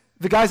essence,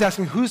 the guy's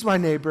asking, who's my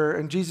neighbor?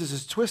 And Jesus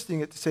is twisting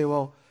it to say,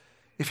 well,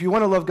 if you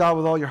want to love God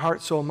with all your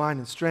heart, soul, mind,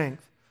 and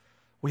strength,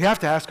 we have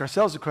to ask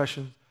ourselves the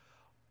question,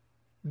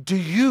 do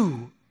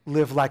you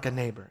live like a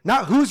neighbor?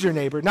 Not who's your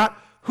neighbor, not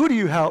who do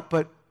you help,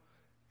 but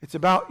it's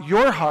about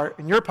your heart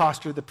and your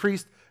posture. The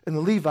priest and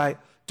the Levite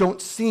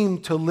don't seem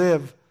to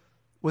live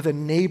with a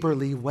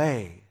neighborly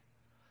way.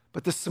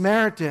 But the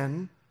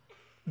Samaritan,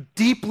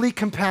 deeply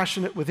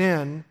compassionate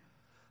within,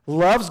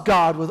 loves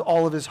God with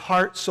all of his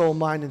heart, soul,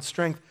 mind, and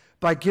strength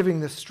by giving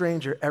the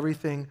stranger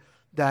everything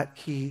that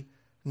he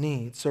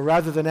needs. So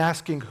rather than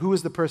asking, who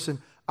is the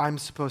person I'm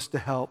supposed to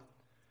help,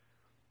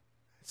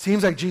 it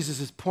seems like Jesus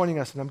is pointing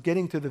us, and I'm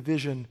getting to the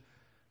vision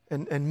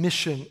and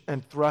mission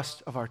and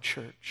thrust of our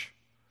church.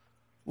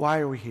 Why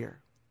are we here?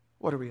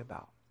 What are we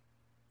about?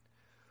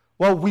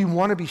 Well, we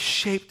want to be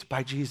shaped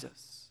by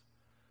Jesus.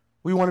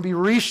 We want to be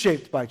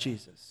reshaped by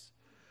Jesus.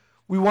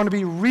 We want to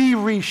be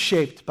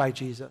reshaped by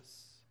Jesus.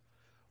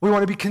 We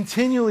want to be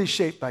continually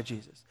shaped by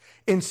Jesus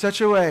in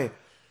such a way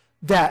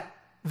that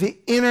the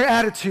inner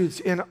attitudes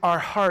in our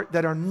heart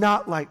that are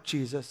not like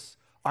Jesus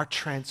are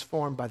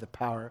transformed by the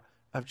power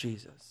of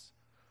Jesus.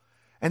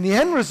 And the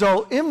end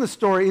result in the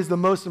story is the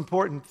most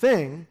important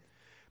thing,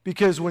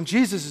 because when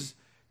Jesus is,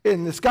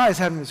 and this guy is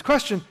having this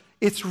question,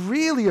 it's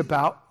really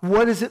about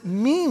what does it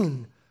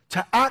mean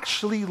to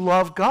actually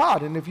love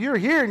God? And if you're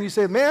here and you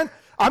say, man,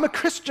 I'm a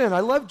Christian,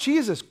 I love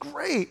Jesus,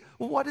 great.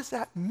 Well, what does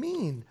that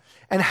mean?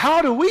 And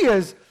how do we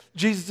as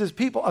Jesus'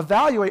 people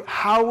evaluate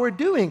how we're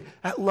doing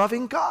at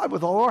loving God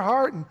with all our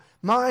heart and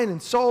mind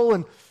and soul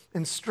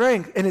and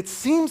strength? And it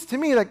seems to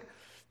me like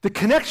the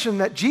connection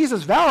that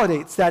Jesus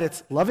validates, that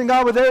it's loving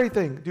God with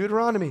everything,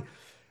 Deuteronomy,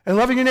 and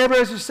loving your neighbor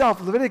as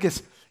yourself,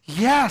 Leviticus.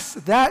 Yes,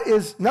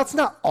 that's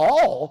not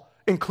all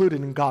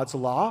included in God's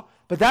law,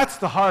 but that's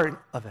the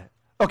heart of it.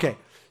 Okay,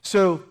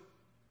 so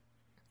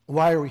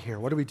why are we here?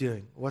 What are we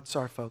doing? What's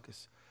our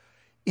focus?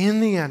 In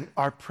the end,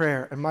 our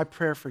prayer, and my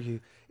prayer for you,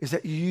 is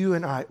that you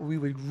and I, we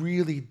would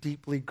really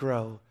deeply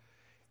grow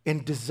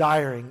in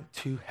desiring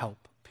to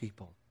help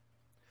people.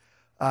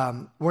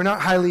 We're not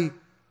highly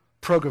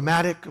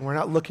programmatic, and we're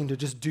not looking to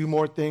just do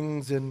more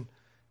things and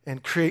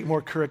create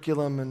more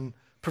curriculum and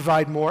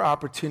provide more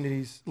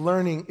opportunities.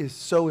 Learning is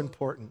so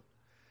important,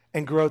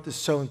 and growth is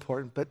so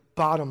important, but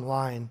bottom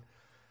line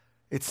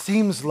It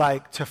seems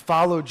like to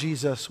follow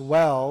Jesus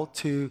well,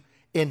 to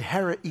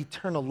inherit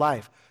eternal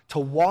life, to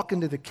walk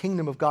into the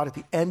kingdom of God at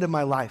the end of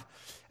my life,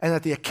 and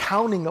at the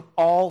accounting of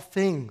all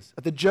things,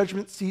 at the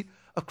judgment seat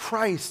of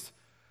Christ,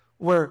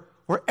 where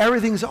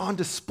everything's on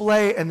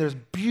display and there's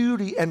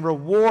beauty and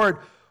reward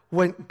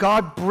when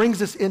God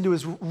brings us into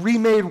his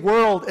remade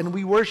world and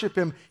we worship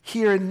him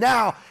here and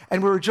now,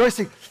 and we're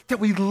rejoicing that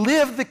we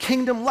live the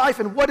kingdom life.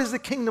 And what is the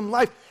kingdom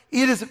life?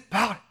 It is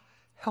about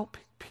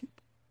helping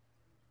people.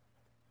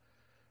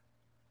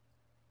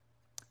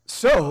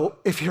 So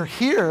if you're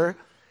here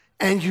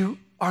and you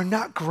are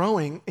not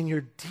growing in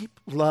your deep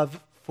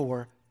love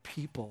for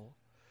people,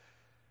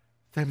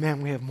 then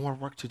man, we have more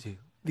work to do.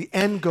 The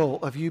end goal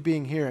of you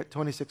being here at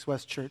 26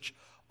 West Church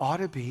ought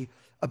to be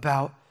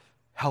about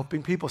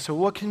helping people. So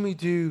what can we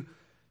do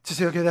to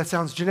say, okay, that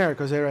sounds generic,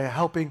 Jose, right?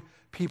 Helping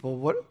people.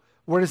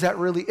 Where does that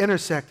really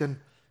intersect?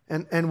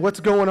 And what's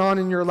going on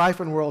in your life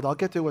and world? I'll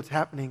get to what's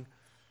happening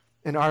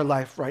in our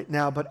life right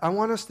now, but I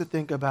want us to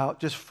think about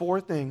just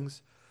 4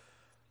 things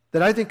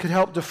that I think could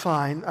help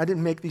define. I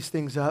didn't make these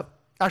things up.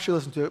 I actually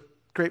listened to a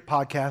great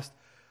podcast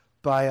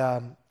by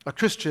a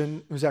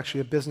Christian who's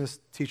actually a business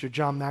teacher,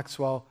 John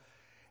Maxwell.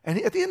 And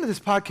at the end of this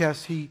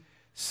podcast, he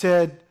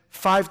said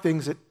 5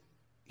 things that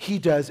he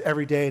does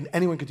every day and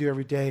anyone could do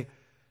every day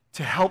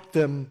to help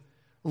them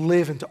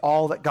live into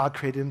all that God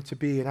created him to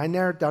be. And I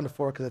narrowed it down to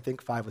 4 because I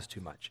think 5 was too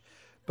much.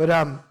 But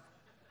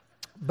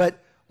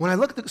when I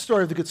look at the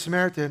story of the Good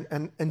Samaritan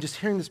and just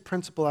hearing this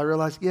principle, I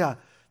realized, yeah,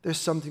 there's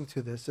something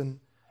to this. And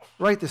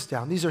write this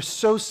down. These are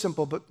so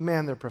simple, but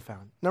man, they're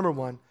profound. Number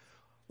 1,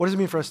 what does it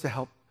mean for us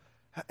to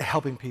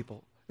helping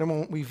people? Number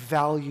 1, we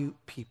value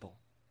people.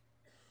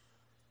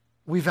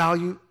 We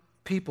value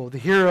people. The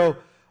hero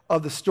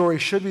of the story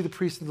should be the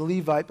priest and the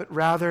Levite, but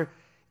rather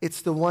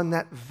it's the one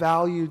that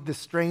valued the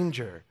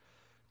stranger.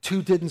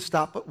 2 didn't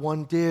stop, but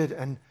 1 did.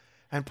 And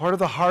part of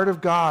the heart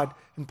of God,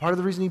 and part of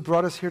the reason he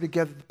brought us here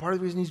together, part of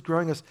the reason he's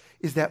growing us,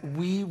 is that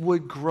we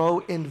would grow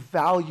in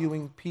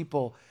valuing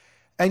people.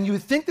 And you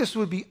would think this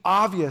would be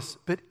obvious,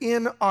 but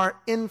in our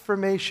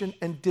information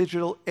and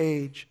digital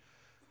age,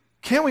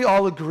 can't we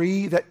all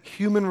agree that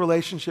human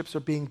relationships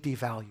are being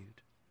devalued?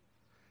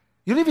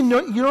 You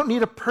don't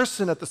need a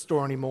person at the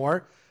store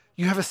anymore.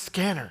 You have a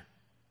scanner.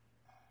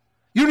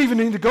 You don't even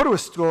need to go to a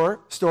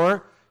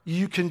store.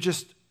 You can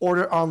just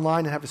order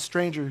online and have a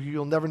stranger who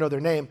you'll never know their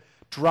name,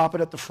 drop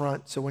it at the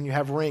front, so when you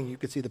have Ring, you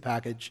can see the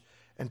package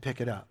and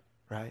pick it up,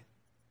 right?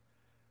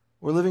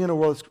 We're living in a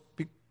world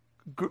that's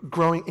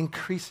growing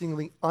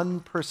increasingly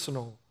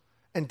unpersonal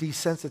and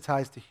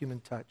desensitized to human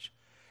touch.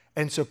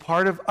 And so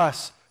part of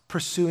us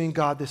pursuing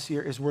God this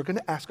year is we're going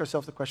to ask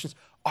ourselves the questions,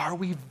 are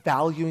we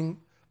valuing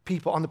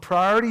people on the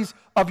priorities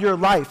of your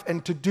life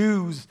and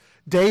to-dos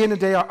day in and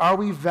day out? Are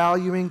we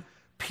valuing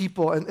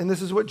people? And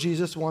this is what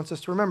Jesus wants us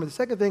to remember. The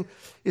second thing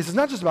is it's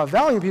not just about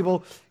valuing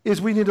people,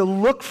 is we need to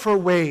look for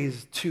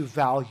ways to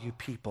value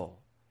people.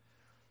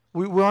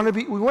 We want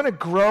to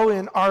grow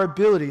in our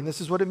ability, and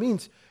this is what it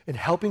means in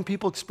helping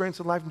people experience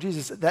the life of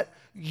Jesus, that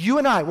you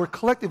and I,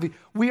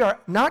 we are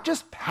not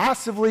just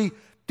passively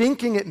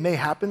thinking it may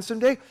happen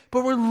someday,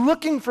 but we're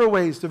looking for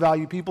ways to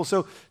value people.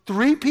 So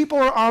 3 people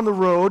are on the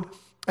road,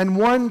 and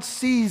 1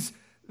 sees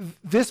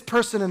this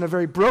person in a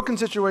very broken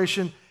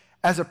situation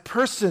as a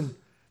person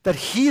that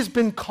he's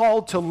been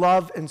called to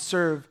love and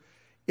serve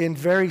in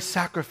very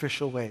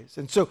sacrificial ways.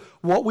 And so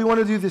what we want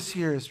to do this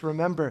year is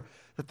remember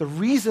that the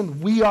reason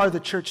we are the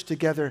church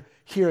together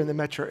here in the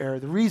metro area,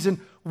 the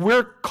reason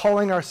we're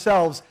calling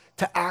ourselves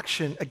to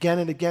action again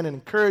and again and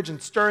encourage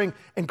and stirring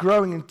and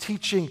growing and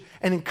teaching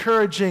and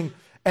encouraging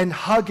and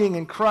hugging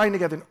and crying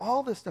together and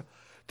all this stuff,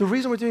 the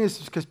reason we're doing this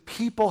is because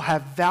people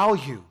have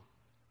value.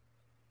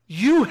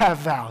 You have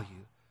value.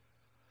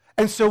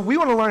 And so we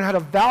want to learn how to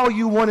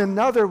value one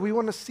another. We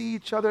want to see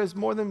each other as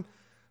more than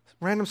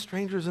random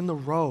strangers in the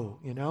row,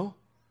 you know?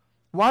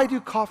 Why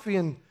do coffee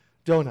and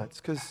donuts?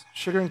 Because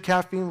sugar and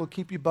caffeine will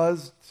keep you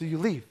buzzed till you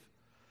leave.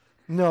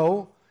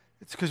 No,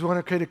 it's because we want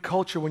to create a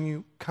culture when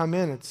you come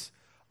in, it's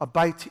a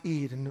bite to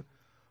eat. And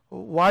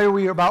why are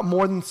we about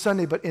more than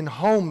Sunday, but in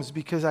homes?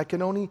 Because I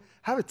can only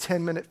have a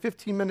 10-minute,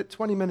 15-minute,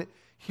 20-minute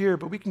here,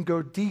 but we can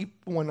go deep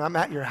when I'm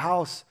at your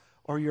house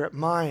or you're at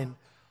mine.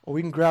 Or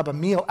we can grab a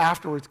meal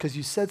afterwards because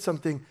you said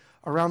something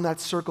around that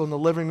circle in the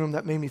living room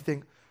that made me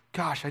think,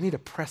 gosh, I need to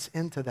press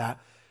into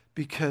that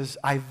because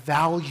I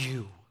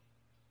value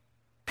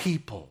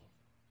people.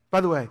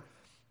 By the way,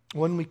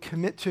 when we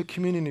commit to a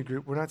community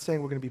group, we're not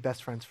saying we're going to be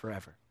best friends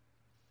forever.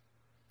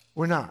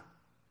 We're not.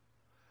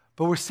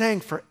 But we're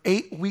saying for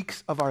 8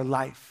 weeks of our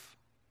life,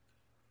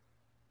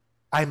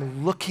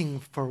 I'm looking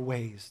for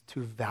ways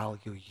to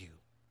value you.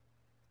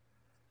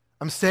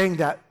 I'm saying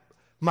that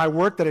my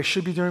work that I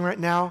should be doing right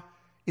now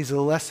is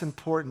less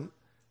important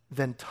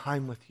than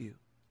time with you.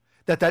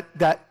 That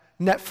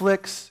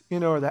Netflix,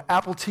 or the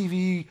Apple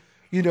TV,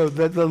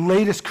 the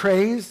latest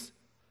craze,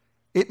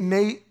 it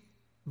may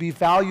be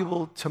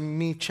valuable to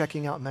me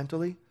checking out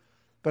mentally,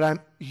 but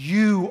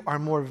you are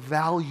more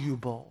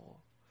valuable.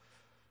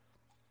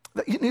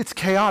 It's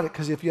chaotic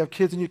because if you have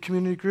kids in your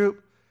community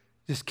group,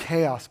 this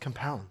chaos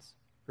compounds,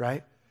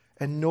 right?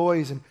 And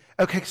noise and,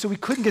 okay, so we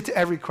couldn't get to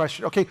every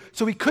question. Okay,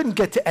 so we couldn't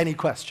get to any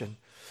question.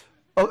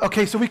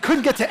 Okay, so we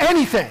couldn't get to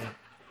anything.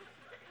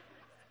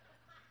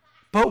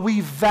 But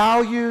we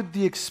valued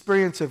the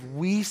experience of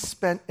we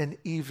spent an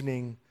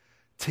evening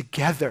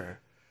together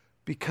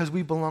because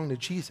we belong to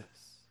Jesus.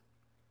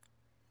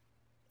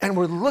 And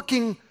we're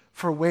looking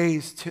for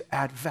ways to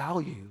add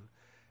value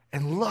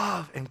and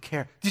love and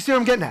care. Do you see what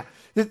I'm getting at?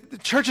 The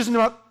church isn't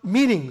about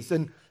meetings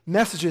and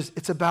messages.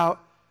 It's about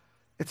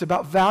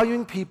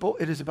valuing people.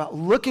 It is about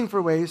looking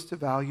for ways to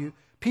value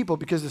people,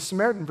 because the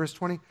Samaritan, verse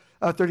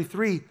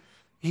 33,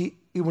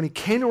 when he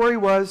came to where he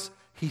was,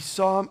 he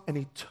saw him and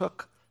he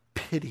took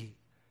pity.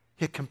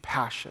 He had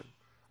compassion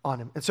on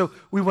him. And so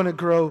we want to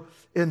grow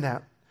in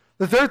that.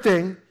 The third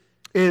thing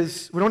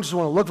is we don't just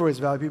want to look for ways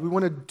to value people. We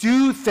want to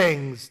do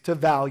things to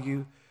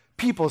value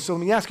people. So let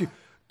me ask you,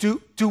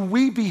 do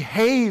we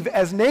behave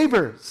as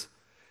neighbors?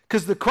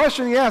 Because the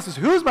question he asks is,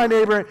 who's my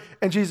neighbor?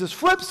 And Jesus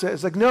flips it.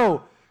 It's like,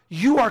 no,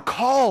 you are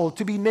called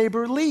to be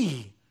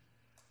neighborly.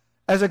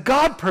 As a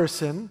God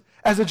person,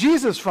 as a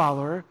Jesus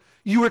follower,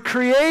 you were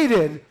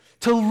created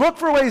to look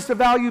for ways to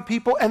value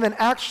people and then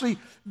actually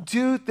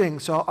do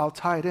things. So I'll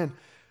tie it in.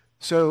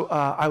 So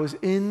I was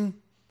in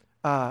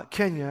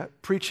Kenya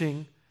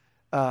preaching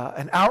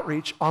an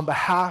outreach on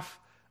behalf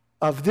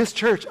of this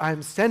church.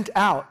 I'm sent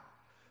out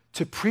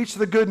to preach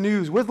the good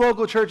news with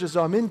local churches.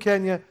 So I'm in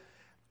Kenya,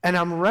 and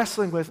I'm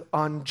wrestling with,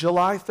 on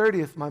July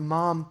 30th, my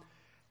mom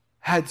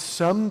had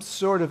some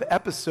sort of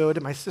episode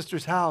at my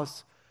sister's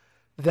house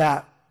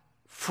that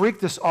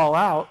freaked us all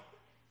out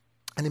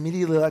and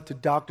immediately led to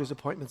doctor's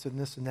appointments and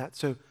this and that.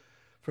 So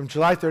from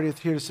July 30th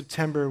here to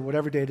September,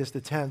 whatever date is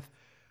the 10th,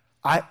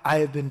 I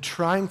have been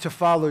trying to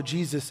follow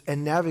Jesus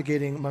and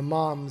navigating my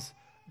mom's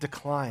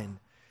decline.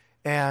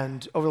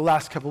 And over the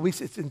last couple of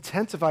weeks, it's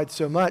intensified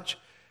so much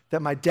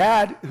that my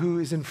dad, who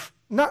is in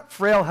not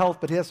frail health,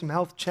 but he has some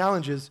health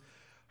challenges,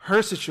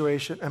 her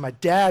situation, and my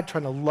dad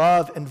trying to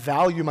love and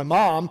value my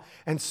mom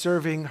and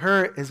serving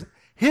her,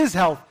 his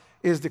health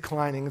is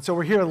declining. And so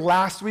we're here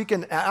last week,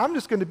 and I'm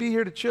just going to be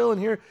here to chill and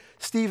hear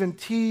Stephen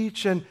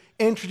teach and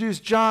introduce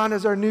John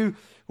as our new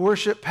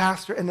worship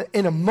pastor. And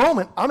in a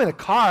moment, I'm in a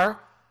car,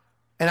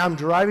 and I'm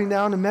driving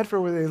down to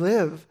Medford where they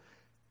live,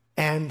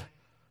 and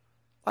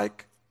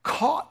like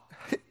caught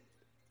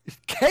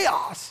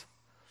chaos.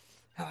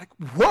 And like,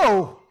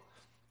 whoa.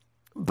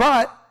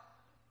 But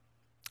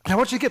I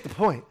want you to get the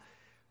point.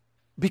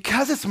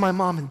 Because it's my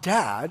mom and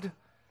dad,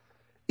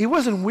 it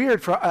wasn't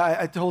weird for,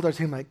 I told our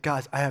team, like,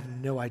 guys, I have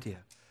no idea.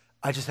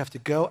 I just have to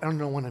go. I don't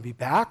know when I'll be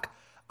back.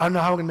 I don't know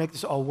how we're going to make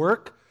this all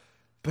work,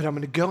 but I'm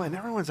going to go. And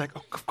everyone's like,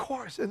 oh, of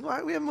course. And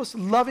we have the most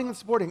loving and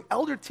supporting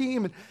elder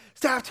team and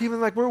staff team,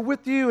 and like, we're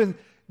with you, and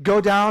go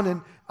down.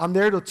 And I'm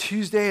there till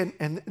Tuesday,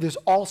 and there's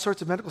all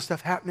sorts of medical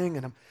stuff happening,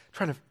 and I'm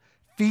trying to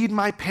feed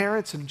my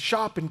parents and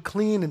shop and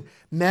clean and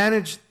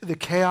manage the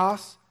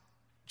chaos.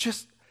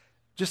 Just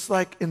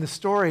like in the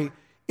story,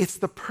 it's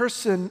the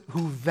person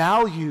who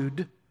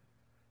valued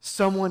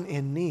someone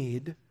in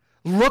need,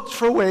 looked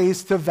for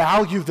ways to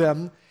value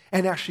them,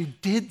 and actually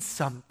did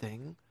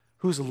something,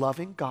 who's a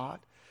loving God.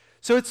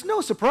 So it's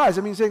no surprise.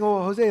 I mean, saying,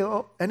 oh,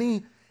 Jose,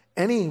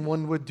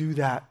 anyone would do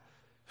that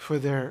for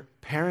their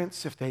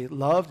parents if they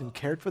loved and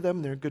cared for them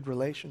in their good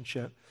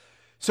relationship.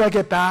 So I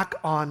get back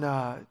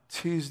on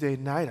Tuesday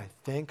night, I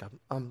think.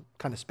 I'm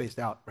kind of spaced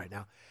out right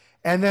now.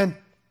 And then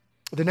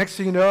the next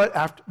thing you know,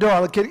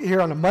 I'll get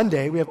here on a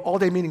Monday. We have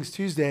all-day meetings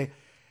Tuesday.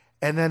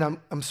 And then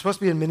I'm supposed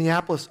to be in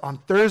Minneapolis on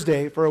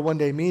Thursday for a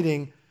one-day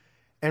meeting,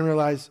 and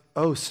realize,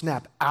 oh,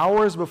 snap.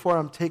 Hours before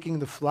I'm taking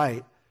the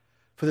flight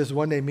for this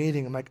one-day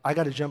meeting, I'm like, I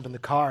got to jump in the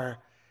car.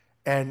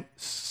 And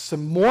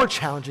some more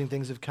challenging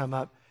things have come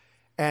up.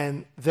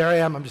 And there I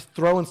am. I'm just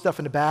throwing stuff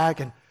in the bag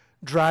and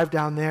drive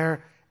down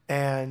there.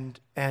 And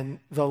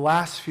the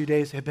last few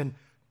days have been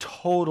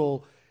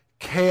total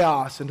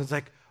chaos. And it's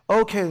like,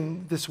 okay,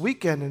 this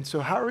weekend, and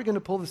so how are we going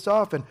to pull this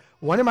off? And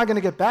when am I going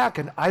to get back?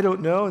 And I don't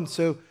know. And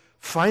so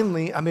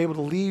finally, I'm able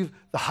to leave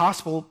the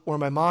hospital where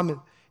my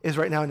mom is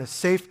right now in a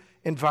safe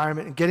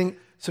environment and getting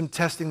some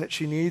testing that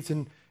she needs.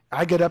 And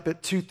I get up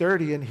at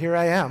 2:30, and here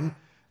I am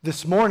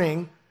this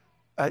morning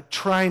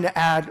trying to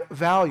add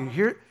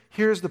value.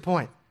 Here's the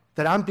point,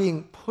 that I'm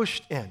being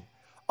pushed in.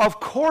 Of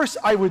course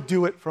I would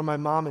do it for my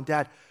mom and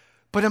dad,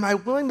 but am I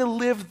willing to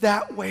live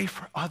that way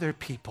for other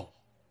people?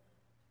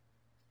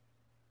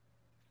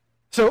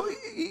 So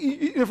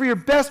for your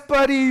best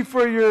buddy,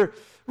 for your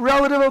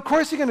relative, of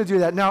course you're going to do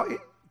that. Now,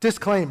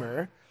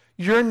 disclaimer,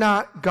 you're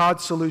not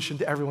God's solution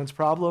to everyone's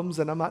problems,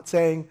 and I'm not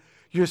saying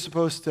you're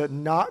supposed to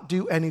not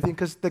do anything,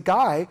 because the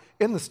guy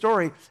in the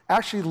story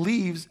actually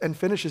leaves and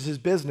finishes his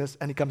business,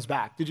 and he comes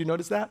back. Did you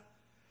notice that?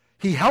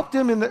 He helped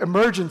him in the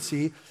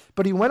emergency,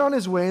 but he went on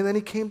his way, and then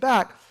he came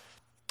back.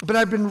 But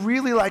I've been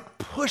really like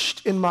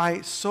pushed in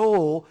my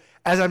soul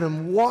as I've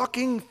been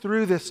walking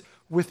through this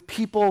with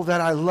people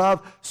that I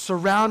love,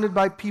 surrounded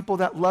by people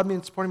that love me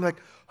and support me,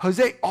 like,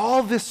 Jose,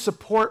 all this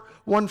support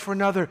one for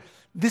another,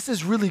 this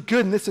is really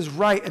good, and this is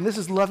right, and this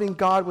is loving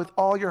God with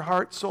all your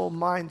heart, soul,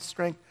 mind,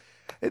 strength.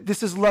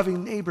 This is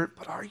loving neighbor,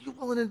 but are you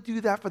willing to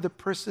do that for the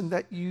person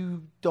that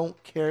you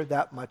don't care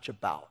that much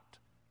about?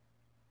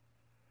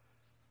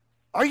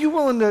 Are you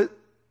willing to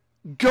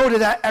go to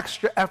that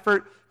extra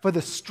effort for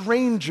the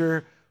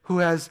stranger who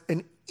has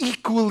an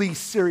equally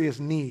serious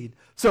need?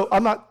 So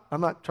I'm not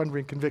trying to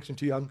bring conviction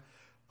to you.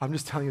 I'm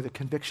just telling you the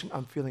conviction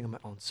I'm feeling in my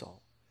own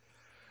soul.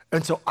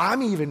 And so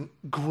I'm even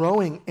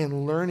growing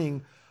and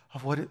learning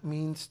of what it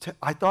means to,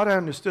 I thought I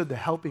understood the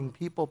helping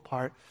people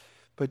part,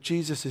 but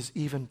Jesus is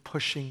even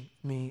pushing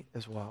me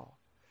as well.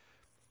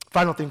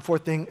 Final thing,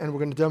 fourth thing, and we're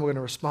going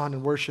to respond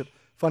and worship.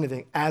 Funny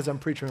thing, as I'm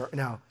preaching right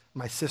now,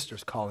 my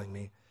sister's calling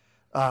me,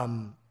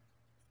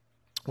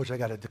 which I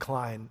got to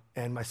decline,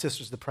 and my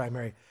sister's the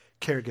primary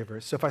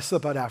caregiver. So if I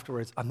slip out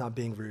afterwards, I'm not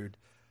being rude.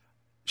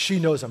 She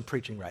knows I'm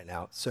preaching right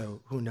now,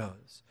 so who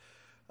knows?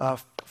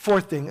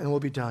 Fourth thing, and we'll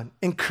be done.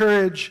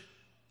 Encourage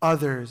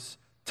others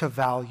to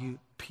value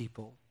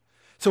people.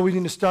 So we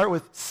need to start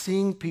with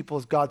seeing people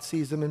as God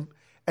sees them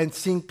and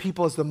seeing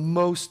people as the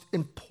most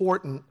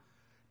important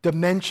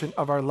dimension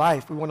of our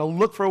life. We want to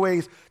look for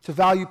ways to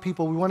value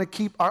people. We want to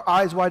keep our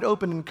eyes wide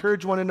open,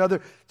 encourage one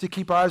another to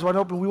keep our eyes wide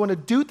open. We want to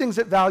do things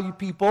that value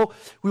people.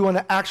 We want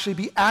to actually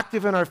be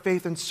active in our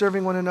faith and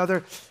serving one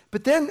another.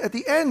 But then at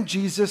the end,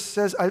 Jesus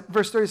says,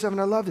 verse 37,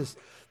 I love this.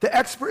 The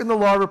expert in the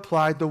law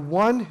replied, the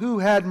one who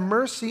had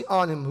mercy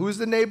on him. Who's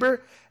the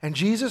neighbor? And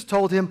Jesus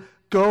told him,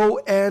 go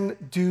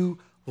and do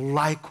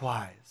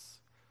likewise.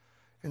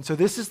 And so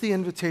this is the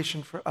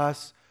invitation for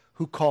us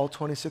who call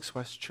 26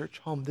 West Church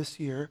home this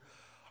year.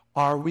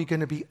 Are we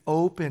going to be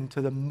open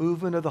to the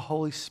movement of the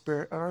Holy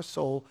Spirit in our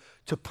soul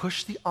to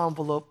push the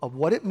envelope of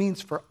what it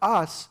means for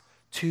us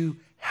to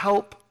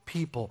help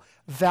people,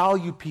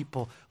 value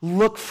people,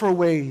 look for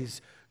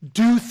ways,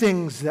 do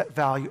things that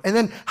value? And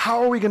then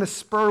how are we going to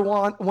spur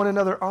one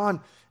another on?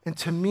 And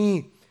to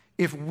me,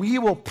 if we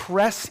will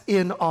press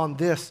in on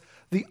this,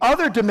 the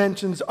other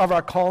dimensions of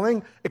our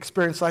calling,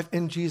 experience life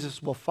in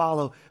Jesus, will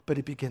follow, but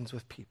it begins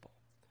with people.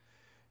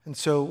 And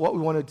so what we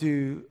want to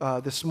do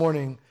this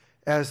morning,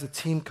 as the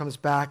team comes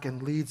back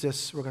and leads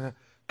us, we're going to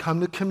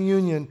come to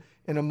communion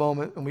in a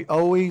moment. And we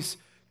always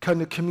come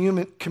to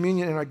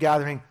communion in our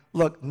gathering.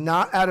 Look,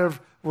 not out of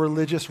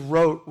religious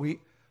rote.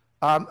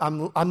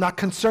 I'm not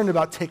concerned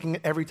about taking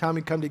it every time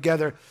we come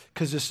together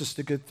because it's just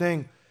a good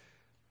thing.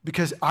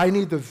 Because I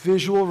need the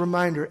visual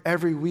reminder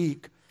every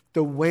week,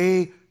 the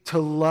way to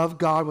love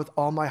God with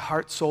all my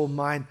heart, soul,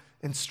 mind,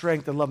 and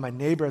strength, and love my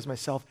neighbor as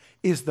myself,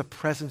 is the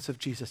presence of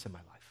Jesus in my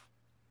life.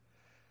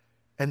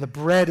 And the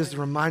bread is the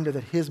reminder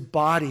that his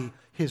body,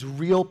 his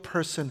real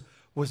person,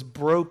 was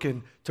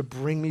broken to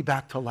bring me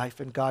back to life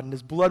in God. And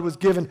his blood was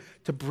given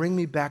to bring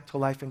me back to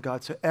life in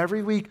God. So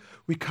every week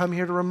we come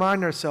here to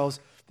remind ourselves,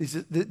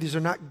 these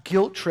are not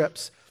guilt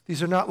trips.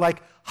 These are not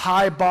like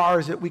high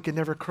bars that we can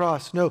never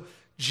cross. No,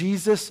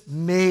 Jesus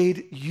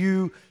made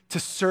you to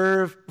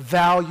serve,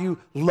 value,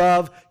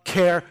 love,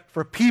 care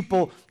for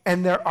people.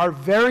 And there are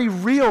very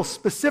real,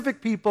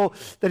 specific people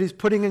that he's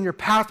putting in your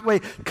pathway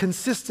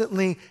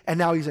consistently. And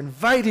now he's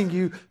inviting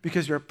you,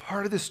 because you're a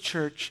part of this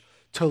church,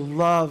 to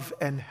love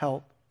and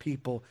help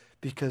people,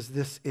 because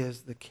this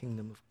is the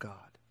kingdom of God.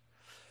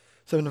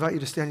 So I invite you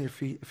to stand on your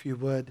feet, if you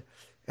would.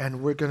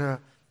 And we're going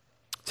to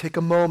take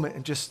a moment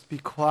and just be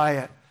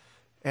quiet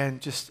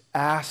and just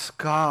ask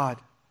God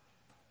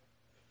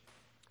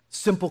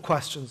simple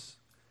questions.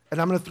 And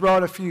I'm going to throw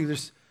out a few.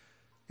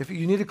 If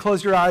you need to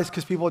close your eyes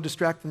because people are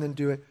distracted, then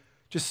do it.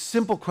 Just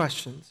simple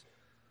questions.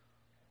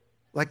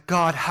 Like,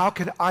 God, how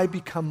can I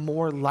become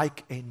more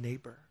like a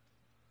neighbor?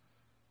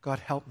 God,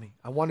 help me.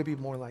 I want to be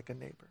more like a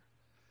neighbor.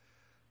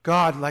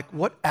 God, like,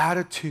 what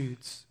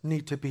attitudes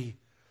need to be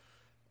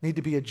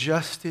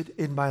adjusted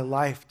in my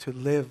life to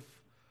live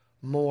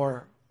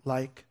more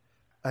like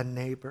a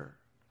neighbor?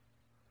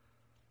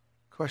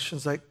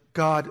 Questions like,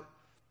 God,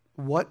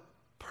 what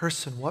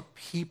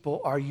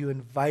people are you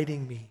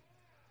inviting me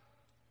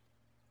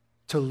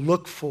to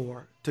look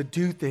for, to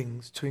do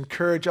things, to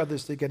encourage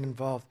others to get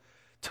involved,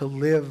 to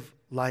live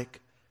like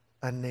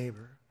a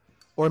neighbor?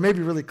 Or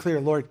maybe really clear,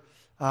 Lord,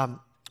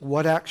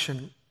 what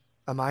action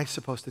am I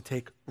supposed to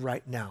take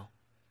right now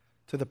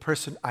to the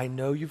person I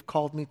know you've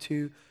called me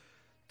to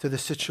the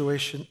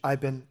situation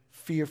I've been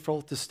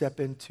fearful to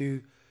step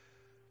into,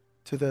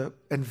 to the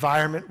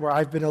environment where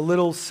I've been a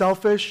little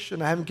selfish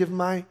and I haven't given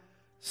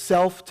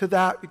myself to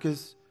that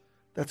because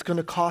that's going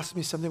to cost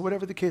me something,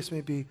 whatever the case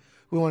may be.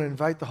 We want to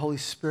invite the Holy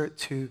Spirit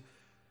to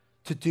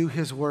do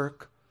his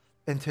work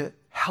and to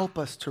help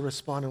us to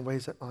respond in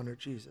ways that honor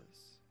Jesus.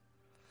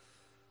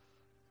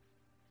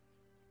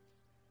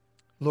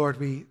 Lord,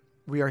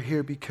 we are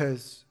here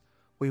because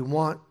we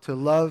want to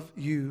love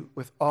you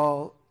with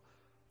all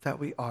that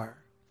we are.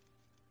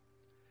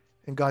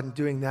 And God, in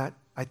doing that,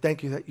 I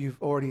thank you that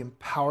you've already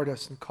empowered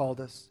us and called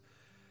us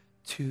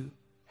to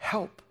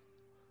help,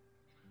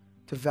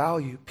 to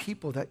value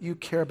people that you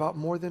care about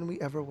more than we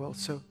ever will.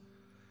 So,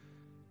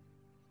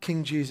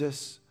 King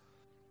Jesus,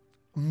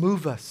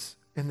 move us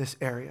in this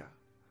area.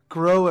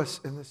 Grow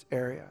us in this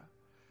area.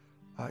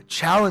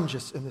 Challenge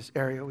us in this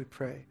area, we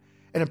pray.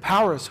 And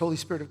empower us, Holy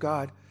Spirit of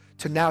God,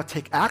 to now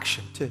take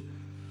action,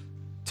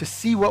 to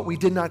see what we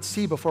did not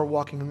see before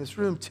walking in this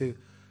room, to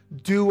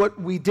do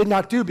what we did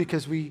not do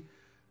because we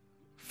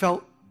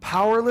felt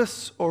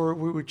powerless or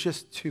we were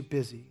just too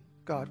busy.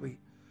 God, we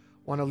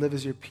want to live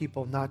as your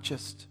people, not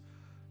just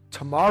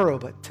tomorrow,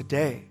 but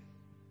today.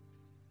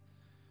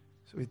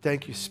 So we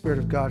thank you, Spirit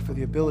of God, for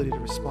the ability to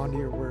respond to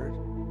your word.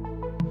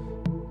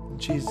 In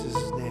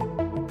Jesus' name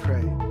we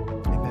pray.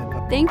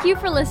 Amen. Thank you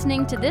for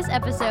listening to this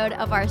episode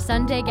of our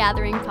Sunday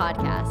Gathering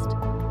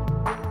podcast.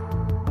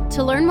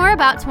 To learn more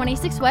about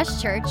 26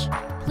 West Church,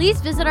 please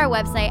visit our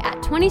website at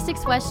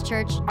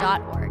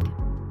 26westchurch.org.